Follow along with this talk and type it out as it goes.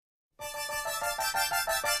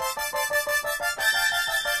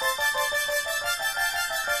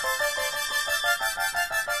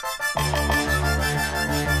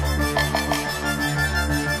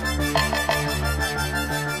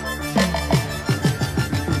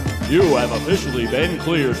You have officially been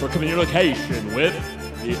cleared for communication with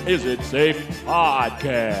the Is It Safe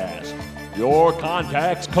podcast. Your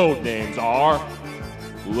contact's code names are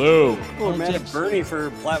Luke. People were mad at Bernie for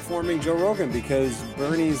platforming Joe Rogan because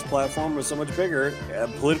Bernie's platform was so much bigger,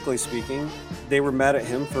 politically speaking. They were mad at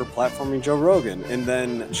him for platforming Joe Rogan. And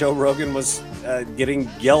then Joe Rogan was getting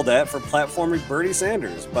yelled at for platforming Bernie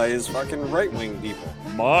Sanders by his fucking right-wing people.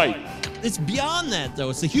 Mike. It's beyond that,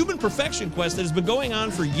 though. It's the human perfection quest that has been going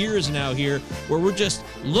on for years now here, where we're just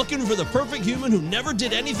looking for the perfect human who never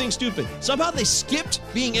did anything stupid. Somehow they skipped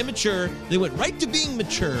being immature. They went right to being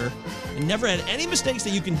mature and never had any mistakes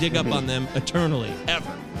that you can dig up on them eternally,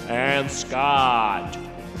 ever. And Scott.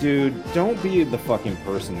 Dude, don't be the fucking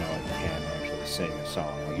person that can't actually sing a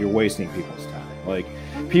song. Like, you're wasting people's time. Like,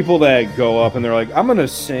 people that go up and they're like, I'm gonna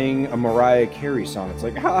sing a Mariah Carey song. It's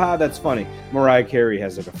like, haha, that's funny. Mariah Carey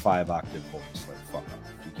has like a 5-octave voice. Like, fuck off.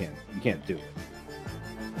 You can't do it.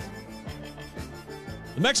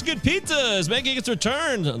 The Mexican pizza is making its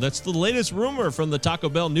return. That's the latest rumor from the Taco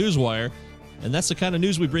Bell Newswire. And that's the kind of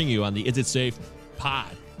news we bring you on the Is It Safe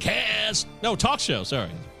podcast. No, talk show. Sorry.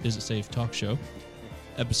 Is It Safe talk show.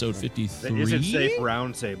 Episode 53. The Is It Safe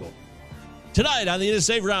roundtable. Tonight on the Is It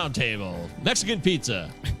Safe Roundtable, Mexican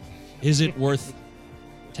pizza. Is it worth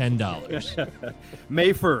 $10?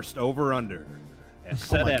 May 1st, over under.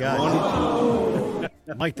 Oh my God.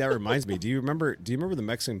 Mike, that reminds me. Do you remember the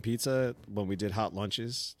Mexican pizza when we did hot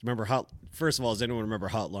lunches? First of all, does anyone remember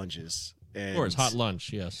hot lunches? Of course, hot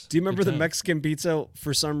lunch, yes. Do you remember the Mexican pizza?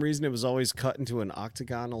 For some reason, it was always cut into an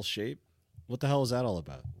octagonal shape. What the hell was that all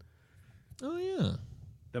about? Oh, yeah.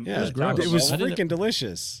 It was gross. It was freaking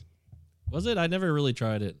delicious. Was it? I never really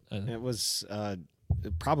tried it. It was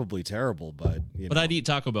probably terrible, but but I'd eat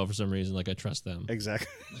Taco Bell for some reason. Like, I trust them. Exactly.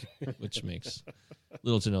 Which makes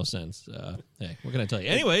little to no sense. Hey, what can I tell you?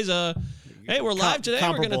 Anyways, hey, we're live today.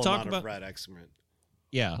 We're going to talk about rat excrement.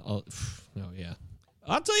 Yeah. Yeah.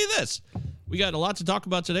 I'll tell you this. We got a lot to talk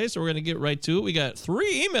about today, so we're going to get right to it. We got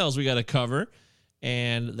 3 emails we got to cover,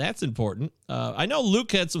 and that's important. I know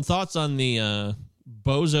Luke had some thoughts on the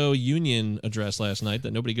Bozo Union address last night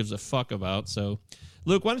that nobody gives a fuck about. So,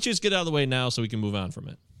 Luke, why don't you just get out of the way now so we can move on from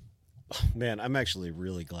it? Man, I'm actually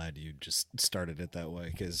really glad you just started it that way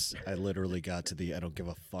because I literally got to the I don't give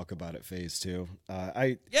a fuck about it phase 2.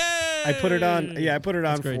 I put it on. Yeah, I put it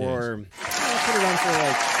on for. I put it on for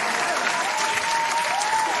like.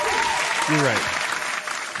 You're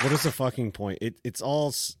right. What is the fucking point? It's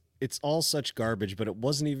all such garbage, but it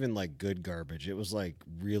wasn't even like good garbage. It was like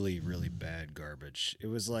really, really bad garbage. It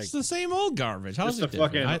was like it's the same old garbage. How's it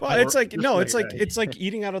different? It's like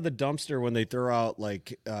eating out of the dumpster when they throw out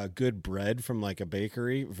like good bread from like a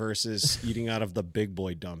bakery versus eating out of the big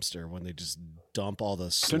boy dumpster when they just dump all the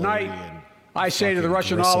slurry. Tonight, I say to the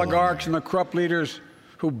Russian oligarchs and the corrupt leaders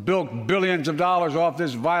who bilked billions of dollars off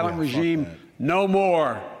this violent regime, no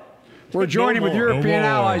more. We're joining with European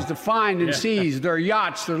allies to find and seize their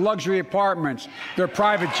yachts, their luxury apartments, their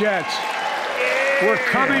private jets. We're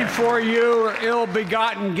coming for you,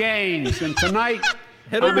 ill-begotten gains. And tonight,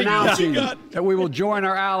 I'm announcing that we will join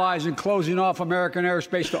our allies in closing off American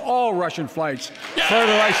airspace to all Russian flights,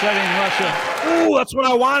 further isolating Russia. Ooh, that's what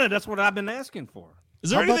I wanted. That's what I've been asking for. Is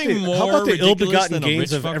there anything more how about the ridiculous ill-begotten than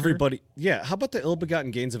gains a of rich fucker? everybody? Yeah, how about the ill-begotten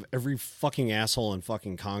gains of every fucking asshole in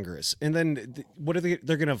fucking Congress? And then what are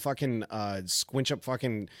they're gonna fucking squinch up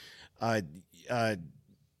fucking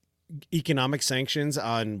economic sanctions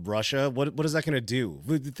on Russia? What is that gonna do?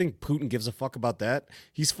 Do you think Putin gives a fuck about that?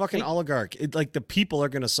 He's fucking oligarch. Like the people are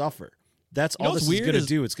gonna suffer. That's all this is gonna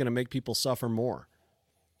do. It's gonna make people suffer more.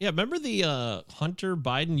 Yeah, remember the Hunter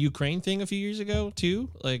Biden Ukraine thing a few years ago too?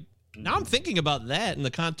 Like. Now I'm thinking about that in the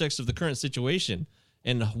context of the current situation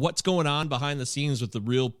and what's going on behind the scenes with the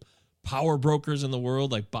real power brokers in the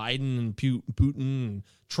world, like Biden and Putin and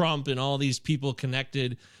Trump and all these people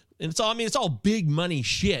connected. And it's all big money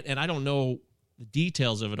shit. And I don't know the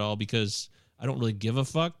details of it all because I don't really give a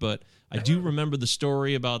fuck. But I do remember the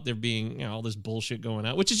story about there being all this bullshit going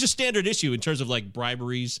on, which is just standard issue in terms of like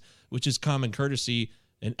briberies, which is common courtesy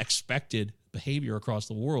and expected behavior across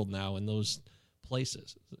the world now in those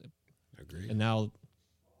places. And now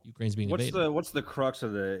Ukraine's being invaded. What's the crux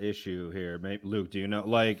of the issue here? Maybe, Luke, do you know?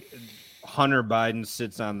 Like Hunter Biden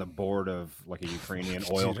sits on the board of like a Ukrainian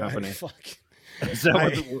oil company. Is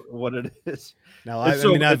that what it is? No,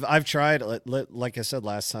 I've tried. Like I said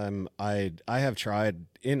last time, I have tried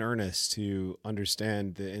in earnest to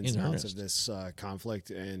understand the ins and outs of this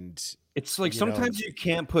conflict, and it's like sometimes you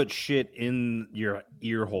can't put shit in your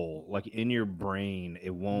ear hole, like in your brain.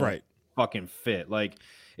 It won't fucking fit. Like.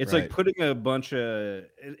 It's like putting a bunch of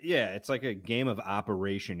it's like a game of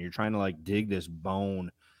Operation. You're trying to like dig this bone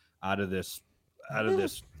out of this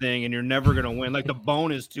thing, and you're never gonna win. Like the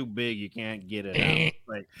bone is too big, you can't get it out.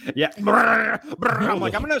 Like, yeah, I'm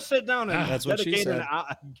like, I'm gonna sit down and that's what she dedicate said.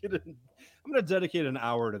 I'm gonna dedicate an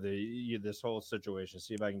hour to this whole situation,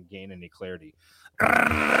 see if I can gain any clarity.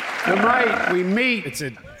 You're right. We meet as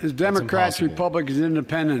Democrats, impossible. Republicans, and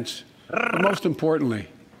Independents, but most importantly,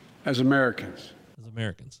 as Americans. As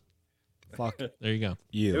Americans. Fuck There you go.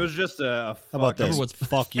 you. It was just a How about this? what's-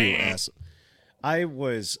 Fuck you, ass. I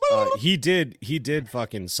was. He did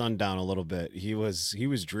fucking sundown a little bit. He was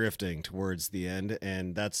drifting towards the end,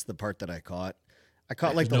 and that's the part that I caught. I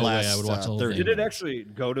caught like the No way last I would watch the whole 30 thing. Did it actually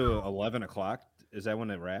go to 11 o'clock? Is that when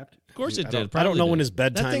it wrapped? Of course it did. I don't Probably know when did. his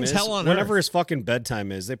bedtime That thing's is. hell on Whenever earth. his fucking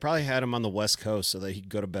bedtime is, they probably had him on the West Coast so that he could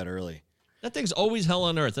go to bed early. That thing's always hell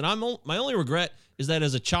on earth. And my only regret is that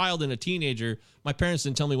as a child and a teenager, my parents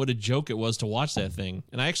didn't tell me what a joke it was to watch that thing.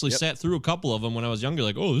 And I actually sat through a couple of them when I was younger,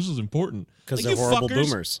 like, oh, this is important. Because Like, they're you horrible fuckers.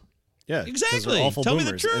 boomers. Yeah, 'cause Exactly. They're awful Tell me the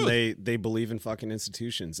boomers, truth. and they believe in fucking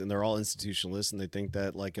institutions, and they're all institutionalists, and they think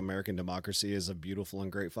that like American democracy is a beautiful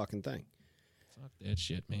and great fucking thing. Fuck that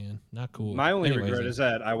shit, man. Not cool. My only Anyways, regret is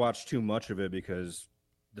that I watched too much of it because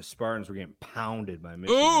the Spartans were getting pounded by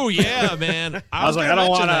Michigan. Oh yeah, man. I was like, I gonna don't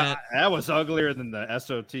want mention to. That was uglier than the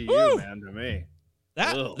SOTU, Woo! man, to me.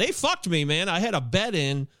 That they fucked me, man. I had a bet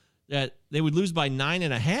in that they would lose by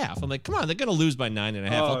 9.5. I'm like, come on, they're gonna lose by 9.5.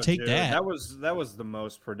 I'll take dude, that. That was the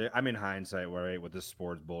most I mean, hindsight, right, with this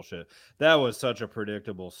sports bullshit. That was such a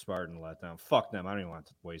predictable Spartan letdown. Fuck them. I don't even want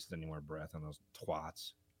to waste any more breath on those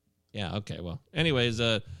twats. Yeah. Okay. Well. Anyways,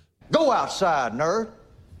 Go outside, nerd.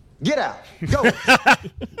 Get out. Go.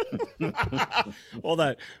 Hold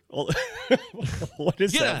on. What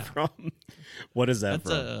is Get that out. from? What is that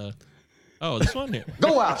that's from? oh, this one here.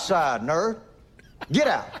 Go outside, nerd. Get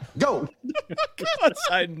out. Go.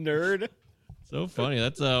 Outside nerd. So funny.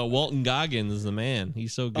 That's Walton Goggins is the man.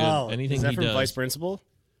 He's so good. Oh, Anything is that he from does. Vice Principal?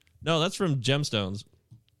 No, that's from Gemstones.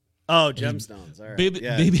 Oh, Gemstones. All right. Baby,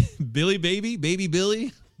 yeah. baby Billy. Baby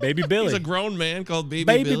Billy. He's a grown man called Baby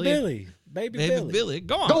Baby Billy. Billy. Baby Billy.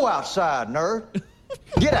 Go on. Go outside, nerd.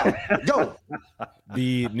 Get out. Go.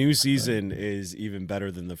 The new season is even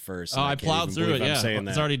better than the first. Oh, and I can't plowed even through believe it. I'm Yeah, saying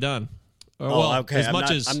it's that. already done. Or, Oh, well, okay. as I'm much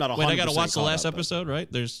not- as I'm not wait, I got to 100% watch the caught last up, but- episode, right?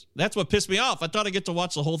 That's what pissed me off. I thought I'd get to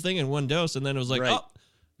watch the whole thing in one dose, and then it was like, Right. oh,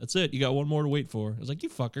 that's it. You got one more to wait for. I was like, you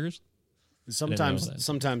fuckers. that.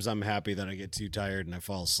 Sometimes I'm happy that I get too tired and I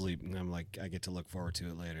fall asleep, and I'm like, I get to look forward to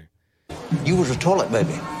it later. You was a toilet baby.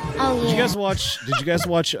 Oh, Did yeah. you guys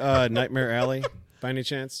watch Nightmare Alley by any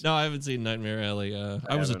chance? No, I haven't seen Nightmare Alley.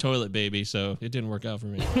 I was a toilet baby, so it didn't work out for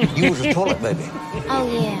me. You was a toilet baby.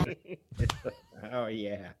 Oh, yeah. Oh,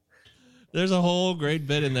 yeah. There's a whole great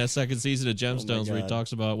bit in that second season of Gemstones where he God.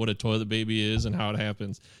 talks about what a toilet baby is and how it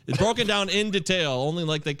happens. It's broken down in detail, only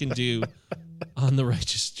like they can do on the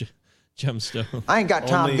Righteous Gemstone. I ain't got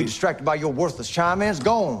time to Only- be distracted by your worthless chime-ins.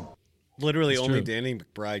 Gone. Literally, It's only true. Danny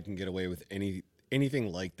McBride can get away with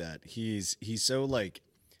anything like that. He's so like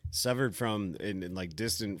severed from and like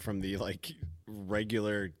distant from the like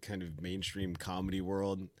regular kind of mainstream comedy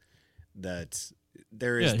world that Yeah,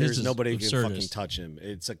 his there's is nobody who can fucking absurdist. touch him.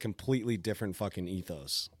 It's a completely different fucking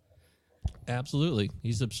ethos. Absolutely,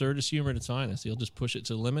 he's absurdist humor at its finest. He'll just push it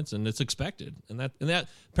to the limits, and it's expected. And that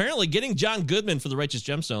apparently getting John Goodman for the Righteous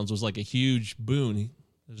Gemstones was like a huge boon.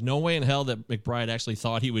 There's no way in hell that McBride actually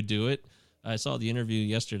thought he would do it. I saw the interview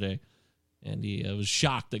yesterday, and he was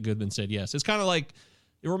shocked that Goodman said yes. It's kind of like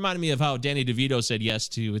it reminded me of how Danny DeVito said yes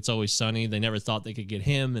to It's Always Sunny. They never thought they could get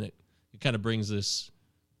him, and it kind of brings this,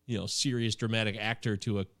 serious dramatic actor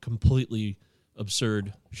to a completely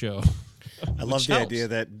absurd show. I love Which the helps. idea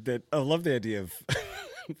that I love the idea of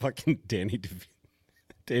fucking Danny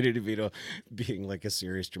DeVito being like a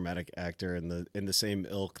serious dramatic actor in the same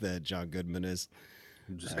ilk that John Goodman is.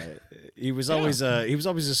 He was always a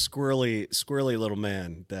squirrely little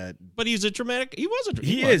man that But he's a dramatic. He was a.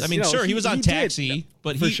 He was. is, I mean, you know, sure, he was on he did. Taxi,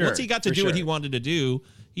 but For he sure, once he got to for do what he sure. wanted to do,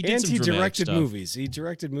 he did and some he dramatic directed stuff. movies. He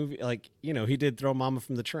directed he did Throw Mama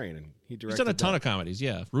from the Train, and he He's directed done a ton that. of comedies.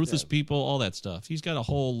 Yeah, Ruthless People, all that stuff. He's got a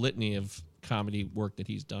whole litany of comedy work that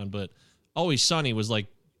he's done. But Always Sunny was like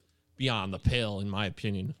beyond the pale, in my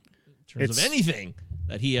opinion, in terms of It's- anything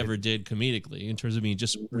that he ever did comedically. In terms of being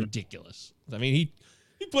just ridiculous. I mean, he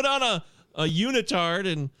put on a unitard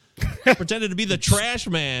and pretended to be the trash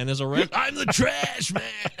man as a wrestler. I'm the trash man.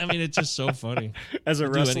 I mean, it's just so funny. as a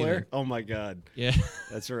He'll do wrestler. anything. Oh my god, Yeah,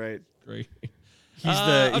 that's right. great. He's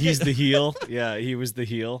Okay. the heel. Yeah, he was the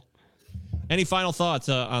heel. Any final thoughts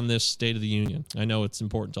on this State of the Union? I know it's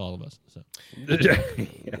important to all of us. So.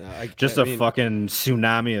 Just a fucking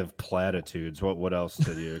tsunami of platitudes. What else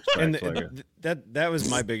did you expect? And that was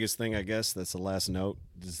my biggest thing, I guess. That's the last note.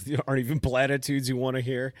 There aren't even platitudes you want to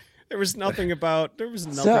hear. There was nothing about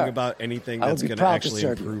anything that's going to actually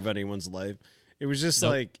improve anyone's life. It was just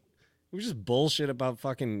it was just bullshit about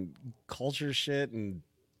fucking culture shit, and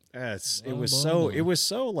it was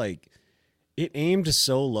so like. It aimed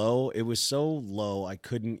so low. It was so low. I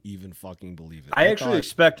couldn't even fucking believe it. I actually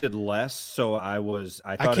expected less, so I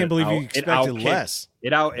can't believe you expected less.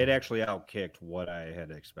 It actually outkicked what I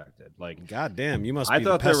had expected. Like, goddamn, you must. I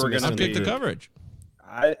thought they were going to outkick the coverage.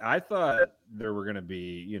 I thought there were going to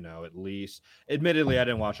be, at least. Admittedly, I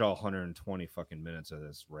didn't watch all 120 fucking minutes of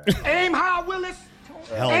this rap. Aim high, Willis.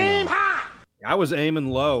 Aim high. I was aiming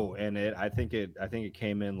low, and I think it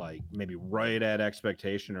came in like maybe right at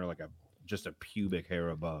expectation, or like just a pubic hair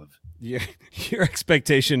above. Your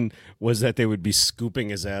expectation was that they would be scooping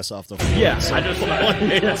his ass off the floor. Yeah, I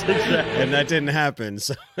just and that didn't happen.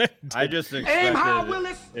 So I just expected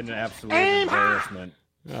an absolute embarrassment.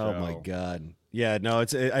 Oh my god. Yeah, no,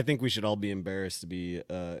 I think we should all be embarrassed to be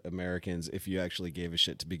Americans if you actually gave a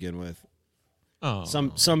shit to begin with. Oh.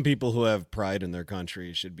 Some people who have pride in their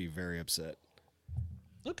country should be very upset.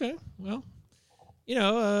 Okay, well,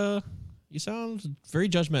 you sound very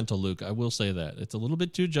judgmental, Luke. I will say that. It's a little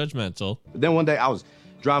bit too judgmental. But then one day I was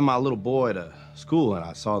driving my little boy to school, and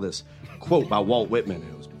I saw this quote by Walt Whitman.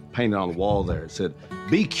 It was painted on the wall there. It said,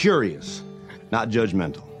 "Be curious, not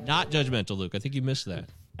judgmental." Not judgmental, Luke. I think you missed that.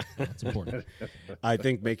 That's important. I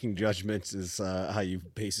think making judgments is how you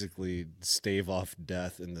basically stave off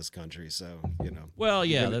death in this country. So, Well,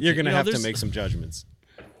 yeah. You're going to have to make some judgments.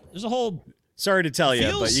 There's a whole... Sorry to tell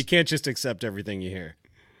you, but you can't just accept everything you hear.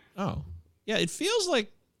 Oh. Yeah, it feels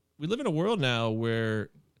like we live in a world now where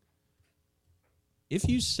if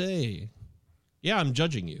you say, yeah, I'm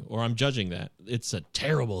judging you, or I'm judging that, it's a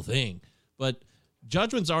terrible thing. But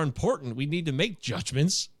judgments are important. We need to make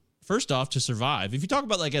judgments, first off, to survive. If you talk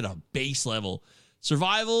about like at a base level,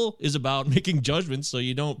 survival is about making judgments so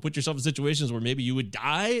you don't put yourself in situations where maybe you would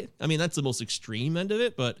die. I mean, that's the most extreme end of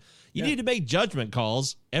it, but you need to make judgment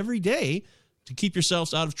calls every day to keep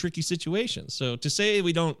yourselves out of tricky situations. So to say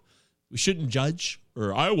we shouldn't judge,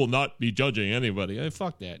 or I will not be judging anybody.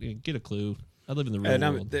 Fuck that. Get a clue. I live in the real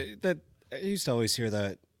world. I used to always hear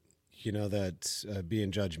that, that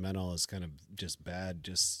being judgmental is kind of just bad,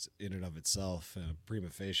 just in and of itself,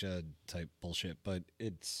 prima facie type bullshit. But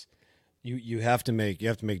it's you have to make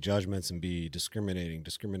judgments and be discriminating.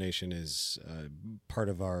 Discrimination is part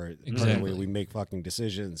of the way we make fucking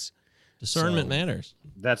decisions. Discernment matters.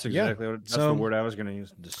 That's exactly the word I was going to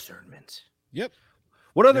use. Discernment. Yep.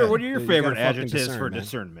 What are your favorite adjectives for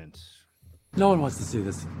discernment? No one wants to see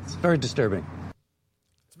this. It's very disturbing.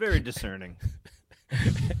 It's very discerning.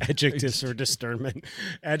 Adjectives for discernment.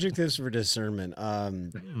 Adjectives for discernment.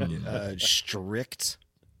 Strict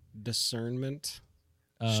discernment.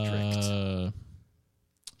 Strict.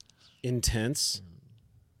 Intense.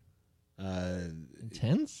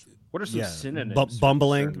 Intense? What are some synonyms?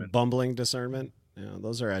 Bumbling discernment. Yeah,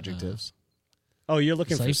 those are adjectives. Oh, you're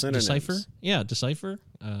looking for synonyms. Decipher? Yeah, decipher.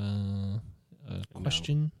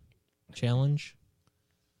 Question, challenge,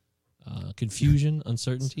 confusion,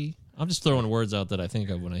 uncertainty. I'm just throwing words out that I think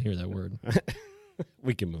of when I hear that word.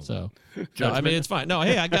 We can move. So, no, I mean, it's fine. No,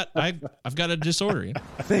 hey, I've got a disorder.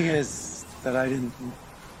 The thing is that I didn't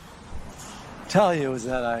tell you is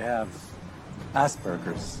that I have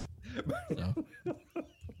Asperger's. So.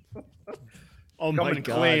 Oh my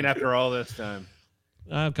God! Clean after all this time.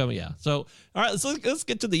 I'm coming, yeah. So, all right, let's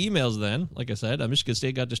get to the emails then. Like I said, Michigan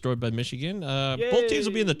State got destroyed by Michigan. Both teams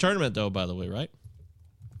will be in the tournament, though, by the way, right?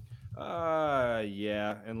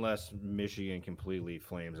 Yeah, unless Michigan completely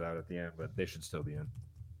flames out at the end, but they should still be in.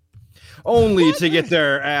 Only to get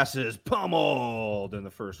their asses pummeled in the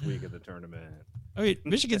first week of the tournament. I mean,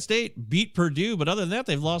 Michigan State beat Purdue, but other than that,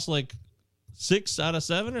 they've lost like 6 out of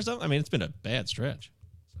 7 or something. I mean, it's been a bad stretch.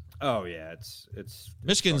 Oh yeah, it's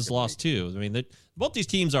Michigan's lost too. I mean, both these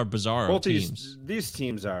teams are bizarre teams. These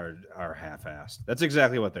teams are half-assed. That's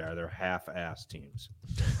exactly what they are. They're half-assed teams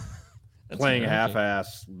playing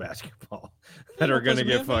half-assed basketball that are gonna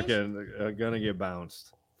get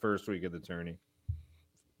bounced first week of the tourney.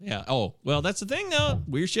 Yeah. Oh well, that's the thing though.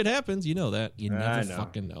 Weird shit happens. You know that. You never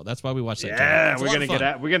fucking know. That's why we watch that. Yeah,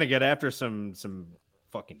 we're gonna get after some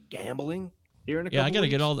fucking gambling. Here in a couple I gotta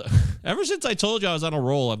weeks. get all the. Ever since I told you I was on a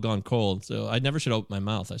roll, I've gone cold. So I never should open my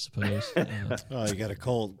mouth, I suppose. Oh, you got a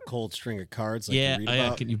cold string of cards. Like yeah, you read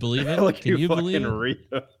about? Can you believe it? Like can you believe read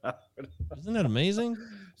it? Isn't that amazing?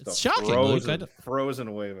 It's Just shocking, Luke.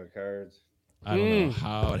 Frozen wave of cards. I don't know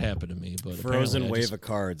how it happened to me, but frozen wave of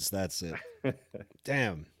cards. That's it.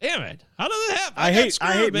 Damn it! How does it happen? I hate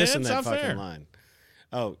missing that fucking line.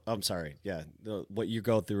 Oh, I'm sorry. Yeah, what you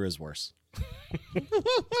go through is worse.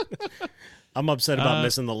 I'm upset about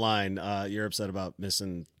missing the line. You're upset about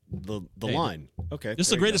missing the line. Okay, this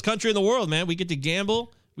is the greatest country in the world, man. We get to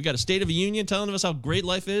gamble. We got a State of the Union telling us how great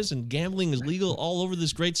life is, and gambling is legal all over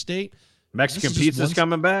this great state. Mexican pizza's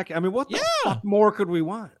coming back. I mean, what the fuck more could we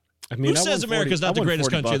want? I mean, who says America's not the greatest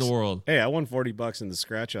country in the world? Hey, I won $40 in the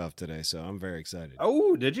scratch off today, so I'm very excited.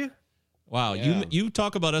 Oh, did you? Wow, you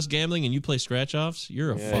talk about us gambling and you play scratch offs.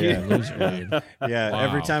 You're a fucking loser, dude. Yeah, wow.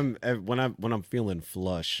 Every time when I'm feeling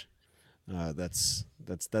flush, that's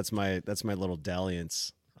my little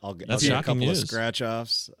dalliance. I'll get a couple of scratch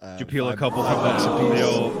offs. Did you peel a couple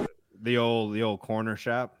of the old corner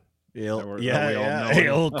shop? The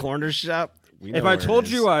old corner shop. If I told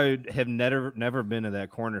you I have never been to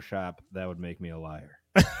that corner shop, that would make me a liar.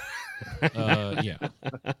 Yeah,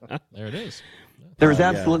 there it is. There is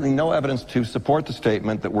absolutely no evidence to support the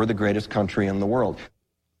statement that we're the greatest country in the world.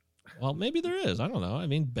 Well, maybe there is. I don't know. I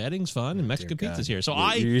mean, betting's fun, and Mexican pizza's here. So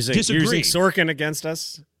I disagree. You're using Sorkin against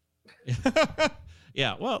us?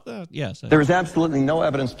 Yeah, well, yes. There is absolutely no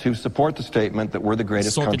evidence to support the statement that we're the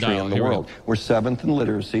greatest country in the world. We're 7th in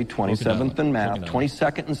literacy, 27th in math,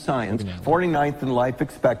 22nd in science, 49th in life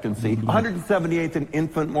expectancy, 178th in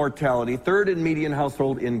infant mortality, 3rd in median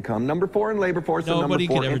household income, number 4 in labor force, and number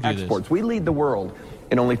 4 in exports. We lead the world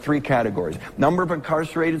in only 3 categories: number of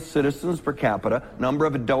incarcerated citizens per capita, number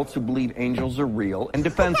of adults who believe angels are real, and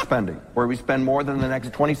defense spending, where we spend more than the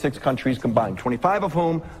next 26 countries combined, 25 of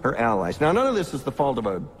whom are allies. Now, none of this is the fault of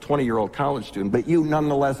a 20-year-old college student, but you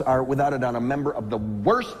nonetheless are, without a doubt, a member of the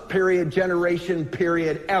worst generation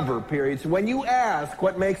ever. So when you ask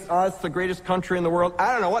what makes us the greatest country in the world,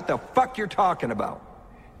 I don't know what the fuck you're talking about.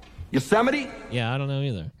 Yosemite? Yeah, I don't know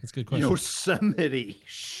either. That's a good question. Yosemite.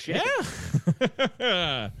 Shit.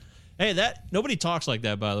 Yeah. Hey, nobody talks like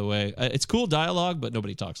that, by the way. It's cool dialogue, but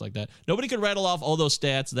nobody talks like that. Nobody could rattle off all those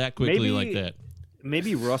stats that quickly like that.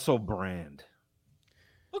 Maybe Russell Brand.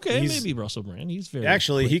 Okay, maybe Russell Brand. He's very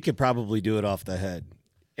actually quick. He could probably do it off the head,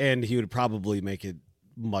 and he would probably make it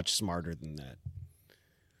much smarter than that.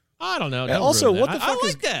 I don't know. Also, what the fuck I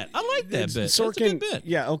like that. I like that bit. Sorkin, that's a good bit.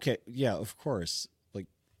 Yeah. Okay. Yeah. Of course.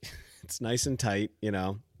 It's nice and tight,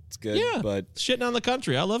 it's good. Yeah, but shitting on the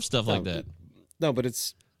country. I love stuff like that. No, but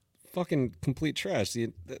it's fucking complete trash.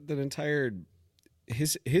 The entire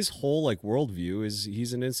his whole worldview is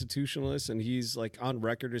he's an institutionalist, and he's on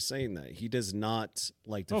record as saying that he does not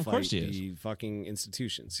like to fight the fucking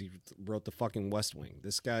institutions. He wrote the fucking West Wing.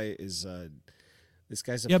 This guy's a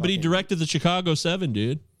but he directed the Chicago 7,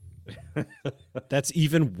 dude. That's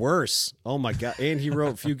even worse. Oh my god! And he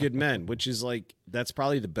wrote Few Good Men, which is that's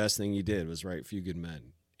probably the best thing he did was write Few Good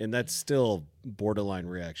Men, and that's still borderline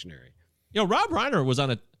reactionary. Rob Reiner was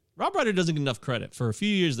on a. Rob Reiner doesn't get enough credit. For a few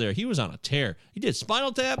years there, he was on a tear. He did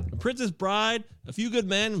Spinal Tap, Princess Bride, A Few Good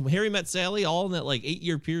Men, Harry Met Sally, all in that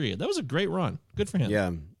 8-year period. That was a great run. Good for him.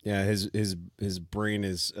 Yeah. His brain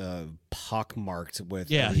is pockmarked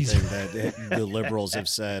with everything that the liberals have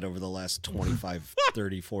said over the last 25,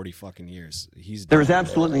 30, 40 fucking years. There is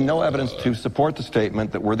absolutely no evidence to support the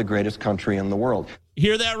statement that we're the greatest country in the world.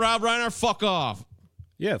 Hear that, Rob Reiner? Fuck off.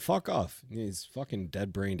 Yeah, fuck off. He's a fucking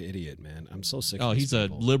dead-brained idiot, man. I'm so sick of these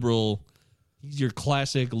people. A liberal. He's your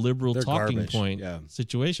classic liberal They're talking garbage. point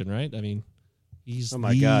situation, right? I mean, he's oh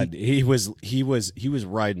my god, he was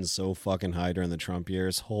riding so fucking high during the Trump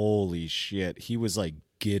years. Holy shit, he was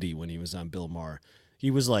giddy when he was on Bill Maher.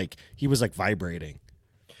 He was vibrating.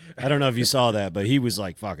 I don't know if you saw that, but he was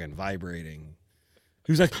fucking vibrating.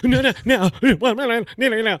 He was no,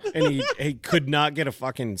 and he could not get a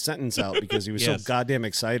fucking sentence out because he was so goddamn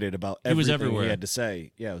excited about everything he had to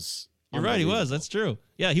say. Yeah, it was. You're right, he was. That's true.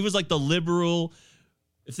 Yeah, he was the liberal.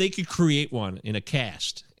 If they could create one in a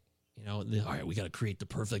cast, all right, we got to create the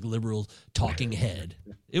perfect liberal talking head.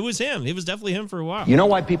 It was him. It was definitely him for a while. You know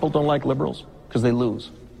why people don't like liberals? Because they lose.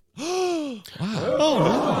 Wow.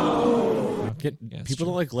 Oh no. People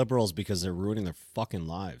don't like liberals because they're ruining their fucking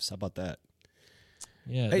lives. How about that?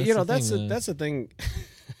 Yeah, that's the thing.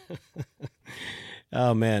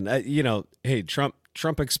 Oh man, hey, Trump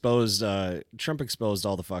exposed all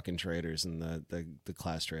the fucking traitors and the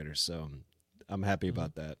class traitors. So I'm happy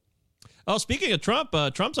about that. Oh, speaking of Trump,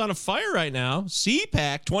 Trump's on a fire right now.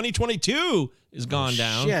 CPAC 2022 is gone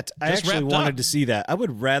down. Shit, I actually wanted to see that. I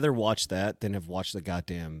would rather watch that than have watched the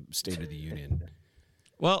goddamn State of the Union.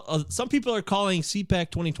 Well, some people are calling CPAC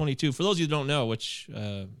 2022. For those of you who don't know, which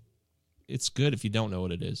it's good if you don't know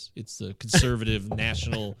what it is. It's the Conservative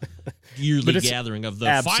National yearly gathering of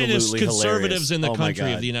the finest conservatives in the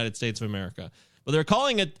country of the United States of America. But they're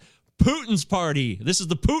calling it Putin's party. This is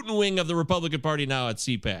the Putin wing of the Republican Party now at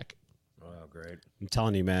CPAC. Oh, great. I'm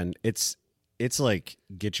telling you, man, it's like,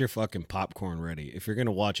 get your fucking popcorn ready. If you're going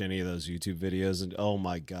to watch any of those YouTube videos, and oh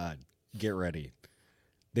my God, get ready.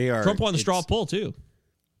 Trump won the straw poll too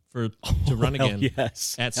to run again at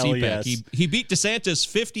CPAC. Yes. He beat DeSantis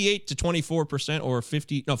 58 to 24% or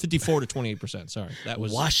 54 to 28%. Sorry. That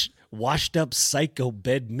was washed up psycho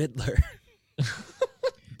Bette Midler.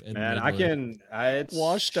 Man, it's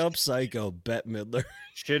washed up psycho Bette Midler.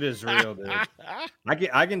 Shit is real, dude.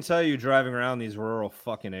 I can tell you, driving around these rural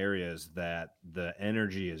fucking areas, that the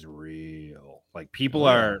energy is real. Like, people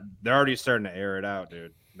they're already starting to air it out,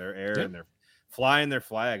 dude. They're airing, they're flying their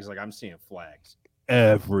flags. Like, I'm seeing flags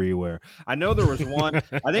everywhere. I know there was one.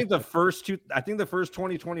 I think the first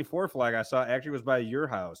 2024 flag I saw actually was by your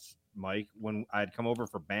house, Mike, when I'd come over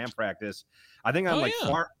for band practice. I think on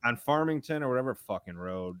on Farmington or whatever fucking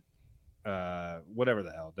road, whatever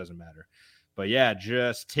the hell, it doesn't matter. But yeah,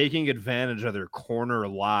 just taking advantage of their corner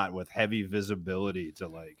lot with heavy visibility to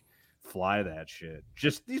like fly that shit.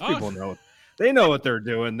 Just these people know what they're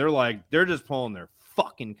doing. They're just pulling their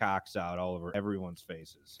fucking cocks out all over everyone's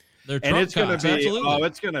faces.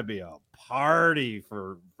 It's gonna be a party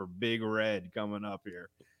for Big Red coming up here.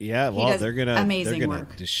 Yeah, well, they're gonna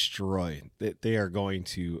destroy. They are going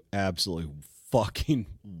to absolutely fucking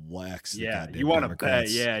wax. Yeah, you want to bet.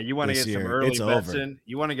 Yeah, you want to get some early bets in.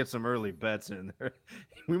 You want to get some early bets in there.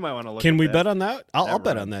 We might want to look. Can we bet on that? I'll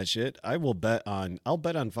bet on that shit. I'll bet on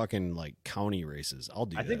fucking like county races. I'll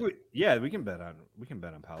do. I think we can bet on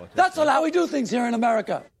politics. That's not how we do things here in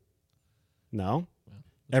America. No.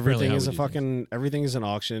 Everything is everything is an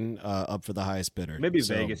auction up for the highest bidder. Maybe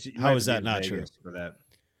Vegas. How is that not true? For that,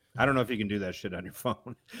 I don't know if you can do that shit on your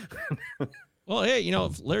phone. Well, hey,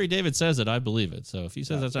 if Larry David says it, I believe it. So if he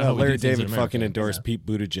says that's how Larry David fucking endorsed Pete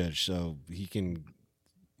Buttigieg, so he can.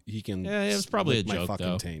 Yeah, it was probably a joke, fucking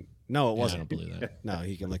though. Taint. No, it wasn't. I don't believe that. No,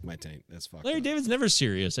 he can lick my taint. That's fucking. Larry David's never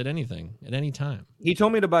serious at anything at any time. He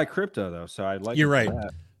told me to buy crypto though, so I'd like. You're right.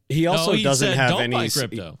 That. He also doesn't have don't any buy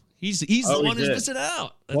crypto. He's the one who's missing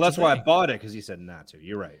out. That's why I bought it, because he said not to.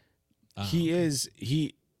 You're right. He is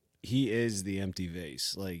the empty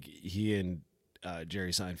vase. Like, he and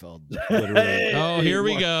Jerry Seinfeld literally. Here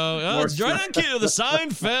we go. It's right on cue. The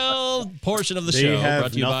Seinfeld portion of the show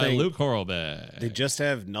brought to you by Luke Horlbeck. They just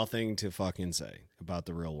have nothing to fucking say about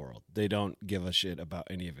the real world. They don't give a shit about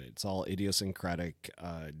any of it. It's all idiosyncratic,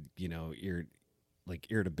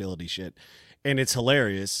 irritability shit, and it's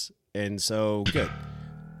hilarious. And so good.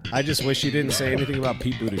 I just wish you didn't say anything about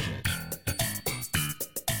Pete Buttigieg.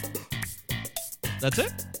 That's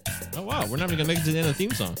it? Oh, wow. We're not even going to make it to the end of the theme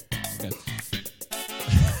song. Okay.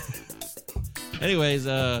 Anyways,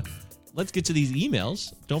 let's get to these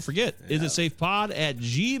emails. Don't forget,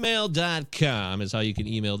 isitsafepod@gmail.com is how you can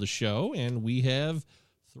email the show. And we have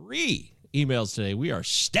 3 emails today. We are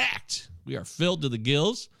stacked. We are filled to the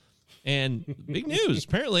gills. And big news,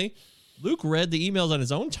 apparently, Luke read the emails on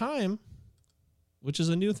his own time, which is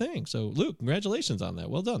a new thing. So, Luke, congratulations on that.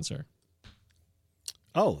 Well done, sir.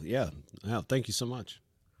 Oh, yeah. Thank you so much.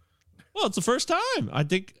 Well, it's the first time. I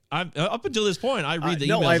think up until this point, I read the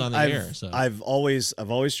emails on the air. So I've always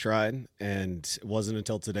tried, and it wasn't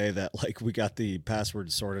until today that we got the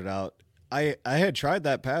password sorted out. I had tried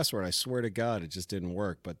that password. I swear to God, it just didn't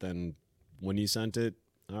work. But then when you sent it,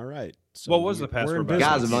 all right. So what was the password?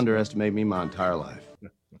 Guys have underestimated me my entire life.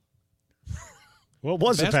 What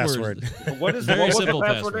was the password? What is very simple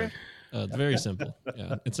password? It's very simple.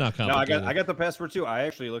 Yeah, it's not complicated. No, I got the password too. I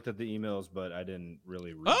actually looked at the emails, but I didn't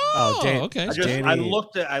really read. Okay. I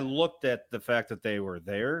looked at the fact that they were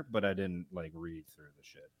there, but I didn't read through the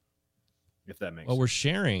shit. If that makes sense. Well, we're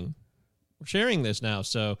sharing this now.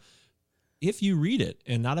 So if you read it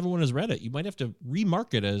and not everyone has read it, you might have to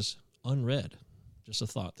remark it as unread. Just a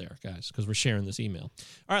thought there, guys, because we're sharing this email.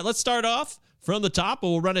 All right, let's start off from the top, but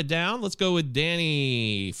we'll run it down. Let's go with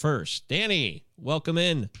Danny first. Danny, welcome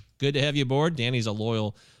in. Good to have you aboard. Danny's a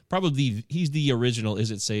loyal, he's the original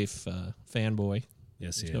Is It Safe fanboy.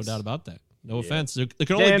 Yes, There's no doubt about that. No offense. There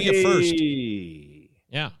can only be a first.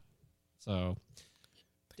 Yeah. So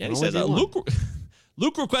Danny says, Luke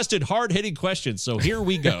requested hard-hitting questions, so here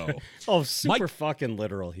we go. Super fucking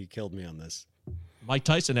literal. He killed me on this. Mike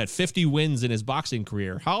Tyson had 50 wins in his boxing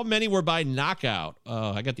career. How many were by knockout?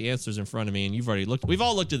 I got the answers in front of me, and you've already looked. We've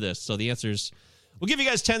all looked at this, so the answers. We'll give you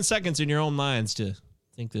guys 10 seconds in your own minds to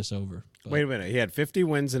think this over. Wait a minute. He had 50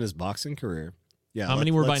 wins in his boxing career. Yeah. How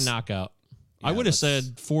many were by knockout? Yeah, I would have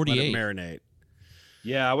said 48. Let it marinate.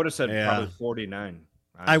 Yeah, I would have said probably 49.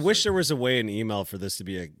 I wish there was a way in email for this to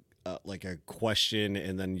be like a question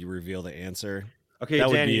and then you reveal the answer. Okay,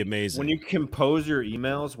 that Danny, would be amazing. When you compose your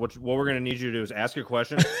emails, what we're going to need you to do is ask a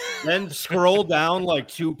question, then scroll down like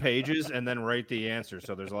 2 pages and then write the answer.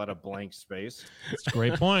 So there's a lot of blank space. That's a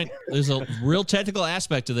great point. There's a real technical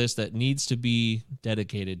aspect to this that needs to be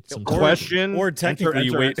dedicated. Some question, or technically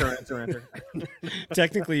you wait. Enter.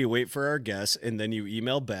 Technically, you wait for our guests and then you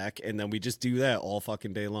email back, and then we just do that all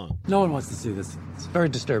fucking day long. No one wants to see this. It's very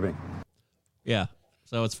disturbing. Yeah.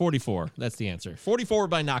 So it's 44. That's the answer. 44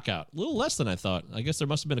 by knockout. A little less than I thought. I guess there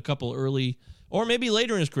must have been a couple early, or maybe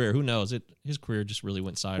later in his career. Who knows? His career just really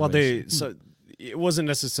went sideways. Well, it wasn't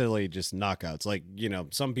necessarily just knockouts. Like,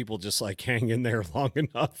 some people just like hang in there long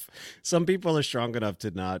enough. Some people are strong enough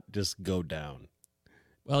to not just go down.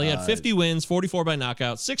 Well, he had 50 wins, 44 by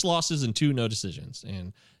knockout, 6 losses, and 2 no decisions.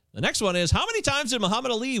 And the next one is, how many times did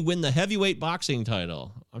Muhammad Ali win the heavyweight boxing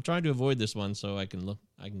title? I'm trying to avoid this one so I can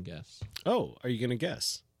guess. Oh, are you going to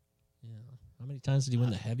guess? Yeah. How many times did he win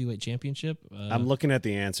the heavyweight championship? I'm looking at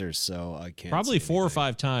the answers, so I can't. Probably 4 or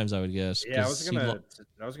 5 times, I would guess. Yeah, I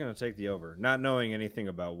was gonna take the over, not knowing anything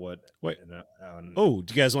about what. Wait. Do you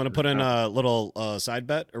guys want to put in a little side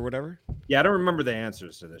bet or whatever? Yeah, I don't remember the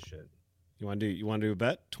answers to this shit. You want to do a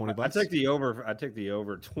bet? $20? I take the over. I take the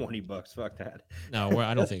over $20. Fuck that. No,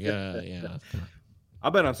 I don't think. Yeah. I'll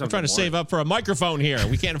bet on something. I'm trying to save up for a microphone here.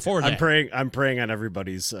 We can't afford that. I'm preying on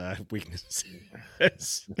everybody's weaknesses.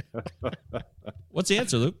 What's the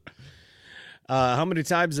answer, Luke? How many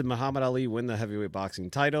times did Muhammad Ali win the heavyweight boxing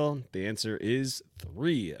title? The answer is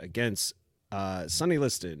 3 against Sonny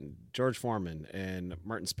Liston, George Foreman, and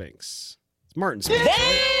Martin Spinks. It's Martin Spinks.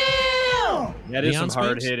 Damn! That is some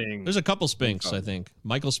hard hitting. There's a couple Spinks, I think.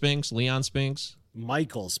 Michael Spinks, Leon Spinks.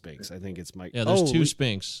 Michael Spinks. I think it's Mike. Yeah, there's 2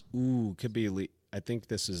 Spinks. Ooh, could be. I think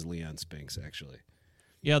this is Leon Spinks, actually.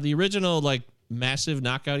 Yeah, the original massive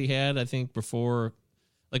knockout he had, I think before,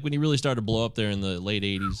 when he really started to blow up there in the late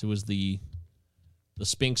 80s, it was the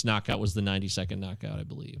Spinks knockout was the 90-second knockout, I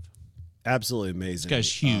believe. Absolutely amazing. This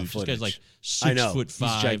guy's huge. This guy's 6'5",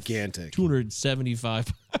 he's gigantic,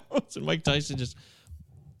 275 pounds, and Mike Tyson just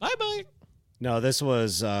bye. No, this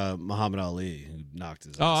was Muhammad Ali who knocked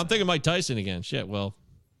his ass I'm thinking Mike Tyson again. Shit, well.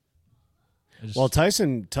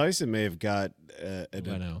 Tyson may have got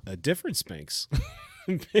a different Spinks.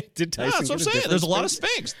 Did Tyson? That's what I'm saying. There's a lot of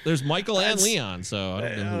Spinks. There's Michael and Leon, so I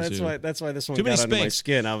don't know that's why this one got under my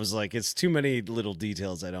skin. I was like, it's too many little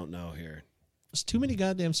details I don't know here. It's too many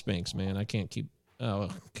goddamn Spinks, man. I can't keep. I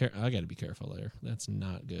got to be careful there. That's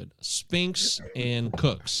not good. Spinks and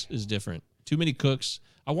Cooks is different. Too many Cooks.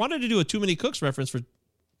 I wanted to do a too many Cooks reference for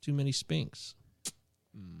too many Spinks.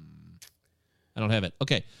 I don't have it.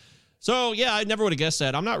 Okay. So, yeah, I never would have guessed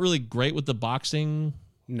that. I'm not really great with the boxing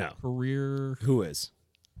career. Who is?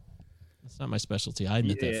 That's not my specialty. I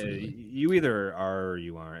admit that freely. You either are or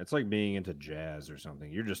you aren't. It's like being into jazz or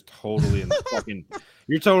something. You're just totally in the fucking...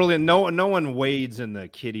 You're totally... No one wades in the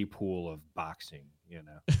kiddie pool of boxing,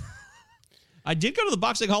 I did go to the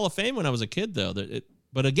Boxing Hall of Fame when I was a kid, though.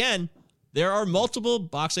 But again, there are multiple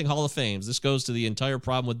Boxing Hall of Fames. This goes to the entire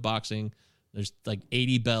problem with boxing. There's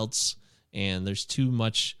 80 belts, and there's too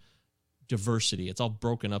much diversity. It's all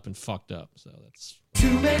broken up and fucked up. So that's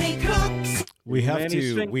too many cooks. We have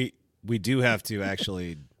to. We do have to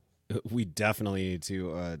actually. We definitely need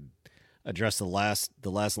to address the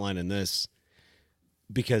last line in this,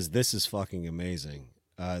 because this is fucking amazing.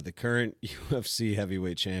 The current UFC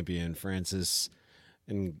heavyweight champion, Francis,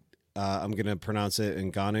 and I'm gonna pronounce it,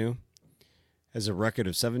 Ngannou, has a record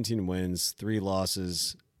of 17 wins, 3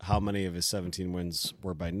 losses. How many of his 17 wins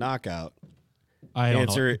were by knockout?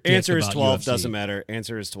 Answer is 12. UFC. Doesn't matter.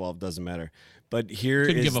 Answer is 12. Doesn't matter. But here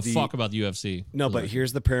couldn't give a fuck about the UFC. No, but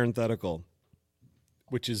here's the parenthetical,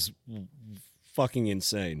 which is fucking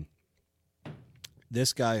insane.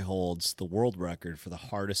 This guy holds the world record for the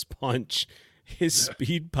hardest punch. His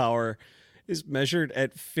speed power is measured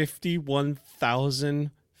at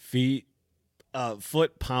 51,000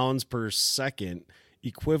 foot-pounds per second,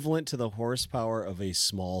 equivalent to the horsepower of a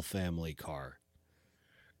small family car.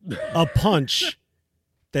 A punch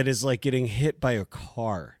that is like getting hit by a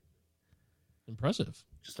car. Impressive.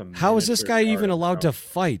 How is this guy even allowed to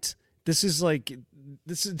fight? This is like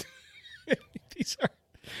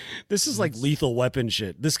lethal weapon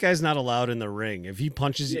shit. This guy's not allowed in the ring. If he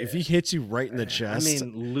punches you, if he hits you right in the chest.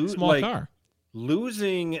 Small car.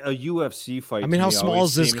 Losing a UFC fight. I mean, how small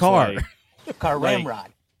is this car? Car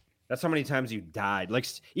ramrod. That's how many times you died.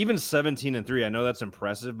 Even 17-3. I know that's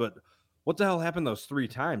impressive, but what the hell happened those 3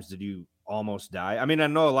 times? Did you almost die. I mean, I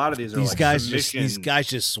know a lot of these are these like guys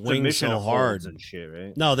just swing so hard and shit,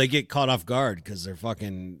 right? No, they get caught off guard because they're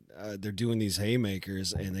fucking they're doing these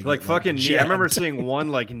haymakers and they like get, fucking knee. jabbed. I remember seeing one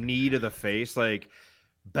like knee to the face, like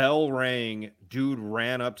bell rang, dude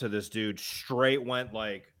ran up to this dude, straight went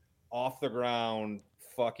like off the ground,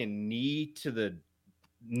 fucking knee to the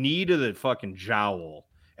fucking jowl,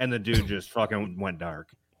 and the dude just fucking went dark.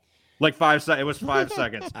 Like 5 seconds. It was 5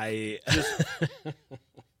 seconds.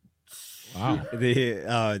 Wow.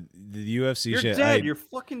 The UFC You're shit. dead. You're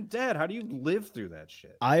fucking dead. How do you live through that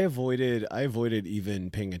shit? I avoided even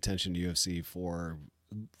paying attention to UFC for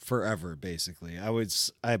forever, basically.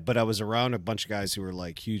 But I was around a bunch of guys who were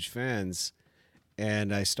like huge fans,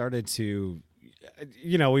 and I started to,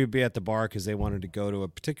 we'd be at the bar because they wanted to go to a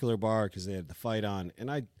particular bar because they had the fight on, and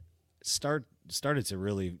I started to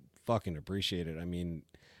really fucking appreciate it. I mean,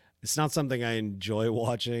 it's not something I enjoy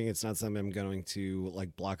watching. It's not something I'm going to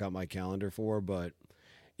like block out my calendar for, but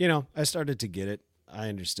I started to get it. I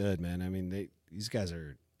understood, man. I mean, these guys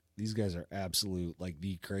are absolute like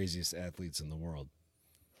the craziest athletes in the world.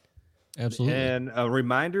 Absolutely. And a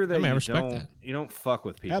reminder that you don't fuck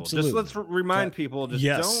with people. Absolutely. Just let's remind people, just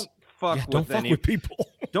yes. don't fuck with people.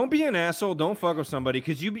 Don't be an asshole. Don't fuck with somebody,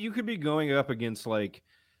 because you could be going up against like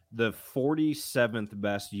the 47th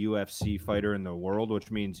best UFC fighter in the world,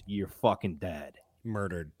 which means you're fucking dead.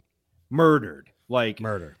 Murdered. Like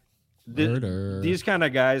murder. These kind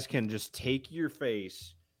of guys can just take your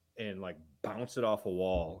face and like bounce it off a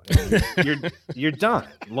wall. And you're done.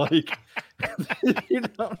 Like,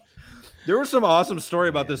 there was some awesome story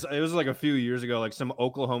about this. It was like a few years ago, like some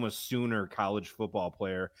Oklahoma Sooner college football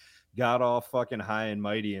player got all fucking high and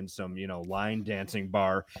mighty in some, line dancing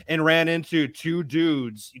bar and ran into two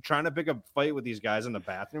dudes trying to pick a fight with these guys in the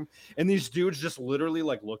bathroom. And these dudes just literally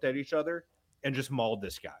like looked at each other and just mauled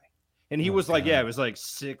this guy. And he was like, it was like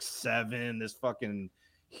 6'7", this fucking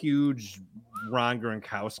huge Ron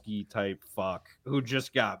Gronkowski type fuck who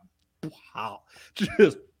just got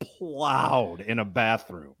plowed in a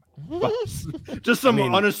bathroom. Just some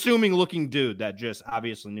unassuming looking dude that just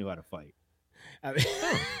obviously knew how to fight.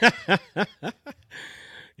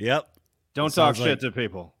 Yep. Don't talk shit to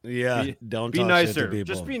people. Yeah, don't be talk nicer. shit to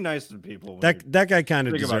people. Just be nice to people. That guy kind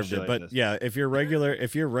of deserved it, like but this. yeah, if you're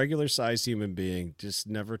a regular sized human being, just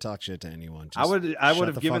never talk shit to anyone. Just I would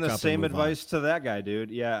have given the fuck up same and move advice to that guy, dude.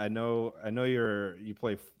 Yeah, I know you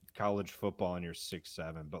play college football and you're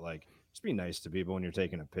 6'7", but like, just be nice to people when you're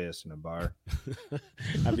taking a piss in a bar.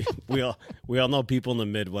 I mean, we all know people in the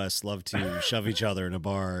Midwest love to shove each other in a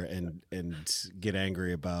bar and get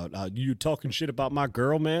angry about you talking shit about my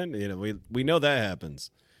girl, man. We know that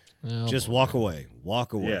happens. Oh, just walk away.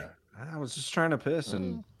 Yeah, I was just trying to piss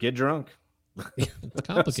and get drunk. It's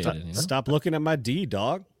complicated. Stop looking at my D,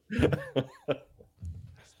 dog.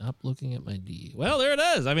 Stop looking at my D. Well, there it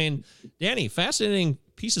is. I mean, Danny, fascinating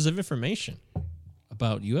pieces of information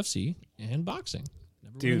about UFC and boxing.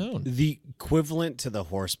 Never Dude, known. The equivalent to the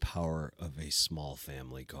horsepower of a small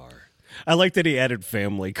family car. I like that he added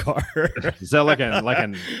family car. Is that like an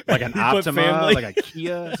Optima, like a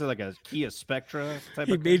Kia? Is it like a Kia Spectra type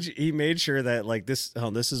of car? He made sure that like this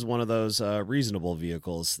is one of those reasonable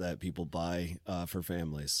vehicles that people buy for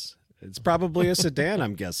families. It's probably a sedan,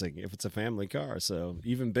 I'm guessing, if it's a family car. So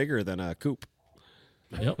even bigger than a coupe.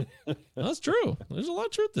 Yep, that's true. There's a lot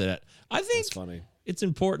of truth to that. I think that's funny. It's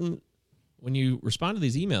important when you respond to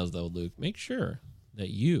these emails, though, Luke, make sure that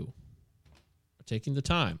you are taking the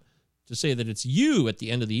time to say that it's you at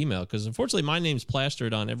the end of the email, because unfortunately my name's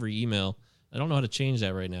plastered on every email. I don't know how to change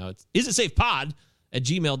that right now. It's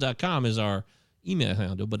isitsafepod@gmail.com is our email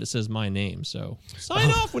handle, but it says my name. So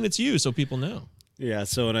sign off when it's you so people know. Yeah,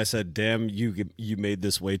 so when I said, damn, you made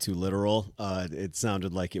this way too literal, it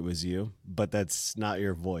sounded like it was you, but that's not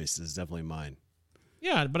your voice. It's definitely mine.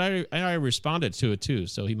 Yeah, but I responded to it too,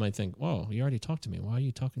 so he might think, whoa, you already talked to me. Why are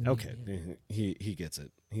you talking to me? Okay, he gets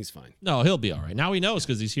it. He's fine. No, he'll be all right. Now he knows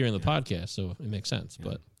because he's hearing the podcast, so it makes sense. Yeah.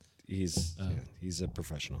 But he's a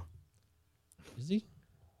professional. Is he?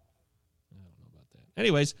 I don't know about that.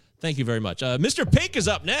 Anyways, thank you very much. Mr. Pink is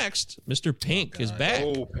up next. Mr. Pink is back.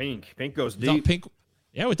 Oh, Pink. Pink goes deep.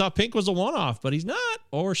 We thought Pink was a one-off, but he's not,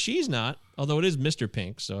 or she's not, although it is Mr.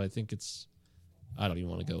 Pink, so I think it's... I don't even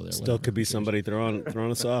want to go there. Still could be somebody throwing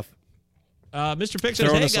us off. Mr. Pick says,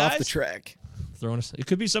 throwing hey, us guys. off the track. It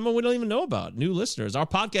could be someone we don't even know about. New listeners. Our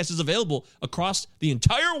podcast is available across the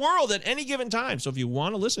entire world at any given time. So if you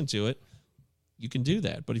want to listen to it, you can do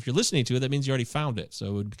that. But if you're listening to it, that means you already found it. So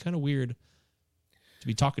it would be kind of weird to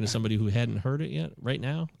be talking to somebody who hadn't heard it yet right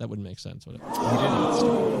now. That wouldn't make sense, would it?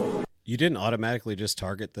 You didn't automatically just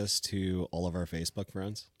target this to all of our Facebook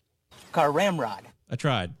friends? Car ramrod. I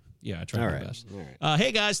tried. Yeah, I tried my best.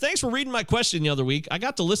 Hey, guys, thanks for reading my question the other week. I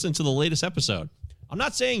got to listen to the latest episode. I'm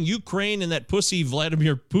not saying Ukraine and that pussy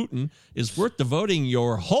Vladimir Putin is worth devoting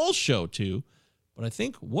your whole show to, but I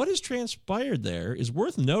think what has transpired there is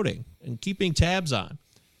worth noting and keeping tabs on.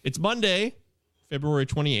 It's Monday, February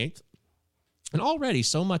 28th, and already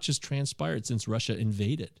so much has transpired since Russia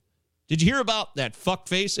invaded. Did you hear about that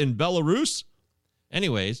fuckface in Belarus?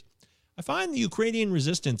 Anyways, I find the Ukrainian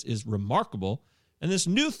resistance is remarkable, and this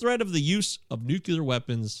new threat of the use of nuclear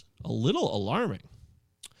weapons a little alarming.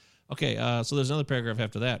 Okay, so there's another paragraph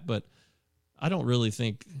after that, but I don't really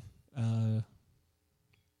think.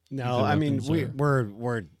 No, I mean we're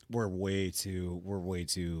way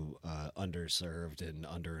too underserved and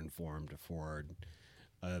underinformed for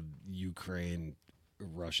a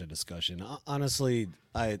Ukraine-Russia discussion. Honestly,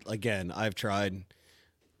 I've tried.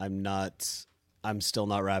 I'm still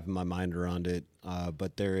not wrapping my mind around it.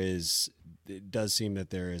 But it does seem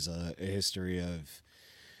that there is a history of,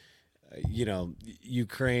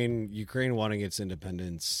 Ukraine wanting its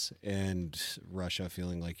independence and Russia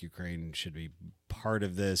feeling like Ukraine should be part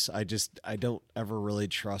of this. I don't ever really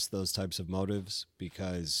trust those types of motives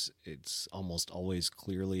because it's almost always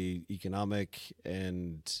clearly economic,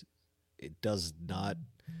 and it does not,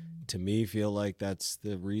 to me, feel like that's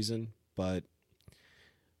the reason. But,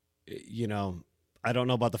 I don't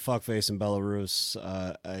know about the fuckface in Belarus.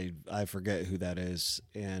 I forget who that is.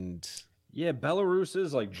 And yeah, Belarus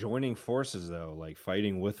is like joining forces though, like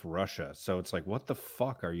fighting with Russia. So it's like, what the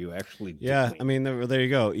fuck are you actually doing? Yeah, I mean, there you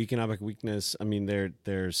go. Economic weakness. I mean,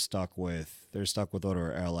 they're stuck with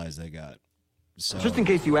whatever allies they got. So just in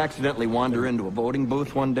case you accidentally wander into a voting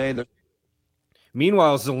booth one day.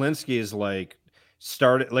 Meanwhile, Zelensky is like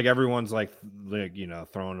everyone's like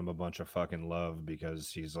throwing him a bunch of fucking love because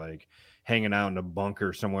he's like hanging out in a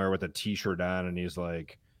bunker somewhere with a t-shirt on, and he's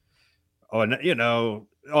like,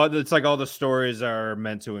 it's like all the stories are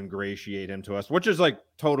meant to ingratiate him to us, which is like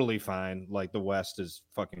totally fine. Like the West is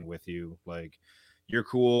fucking with you. Like you're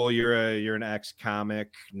cool. You're an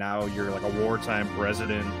ex-comic. Now you're like a wartime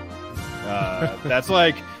president. That's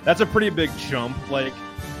a pretty big jump. Like,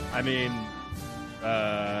 I mean,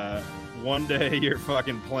 one day you're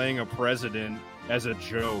fucking playing a president as a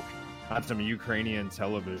joke on some Ukrainian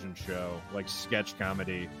television show, like sketch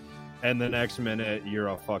comedy, and the next minute you're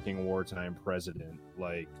a fucking wartime president,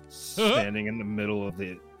 like standing in the middle of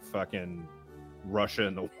the fucking Russia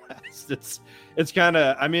and the West. It's kind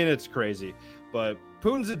of, I mean, it's crazy, but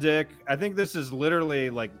Putin's a dick. I think this is literally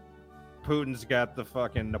like Putin's got the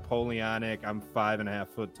fucking Napoleonic, I'm 5.5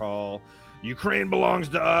 foot tall, Ukraine belongs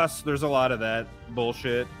to us. There's a lot of that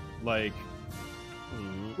bullshit. Like,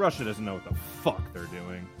 Russia doesn't know what the fuck they're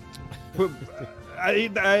doing.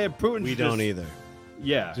 Putin. We don't either.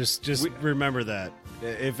 Yeah, just remember that.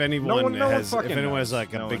 If anyone has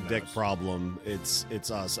like a big dick problem,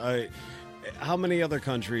 it's us. How many other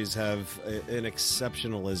countries have an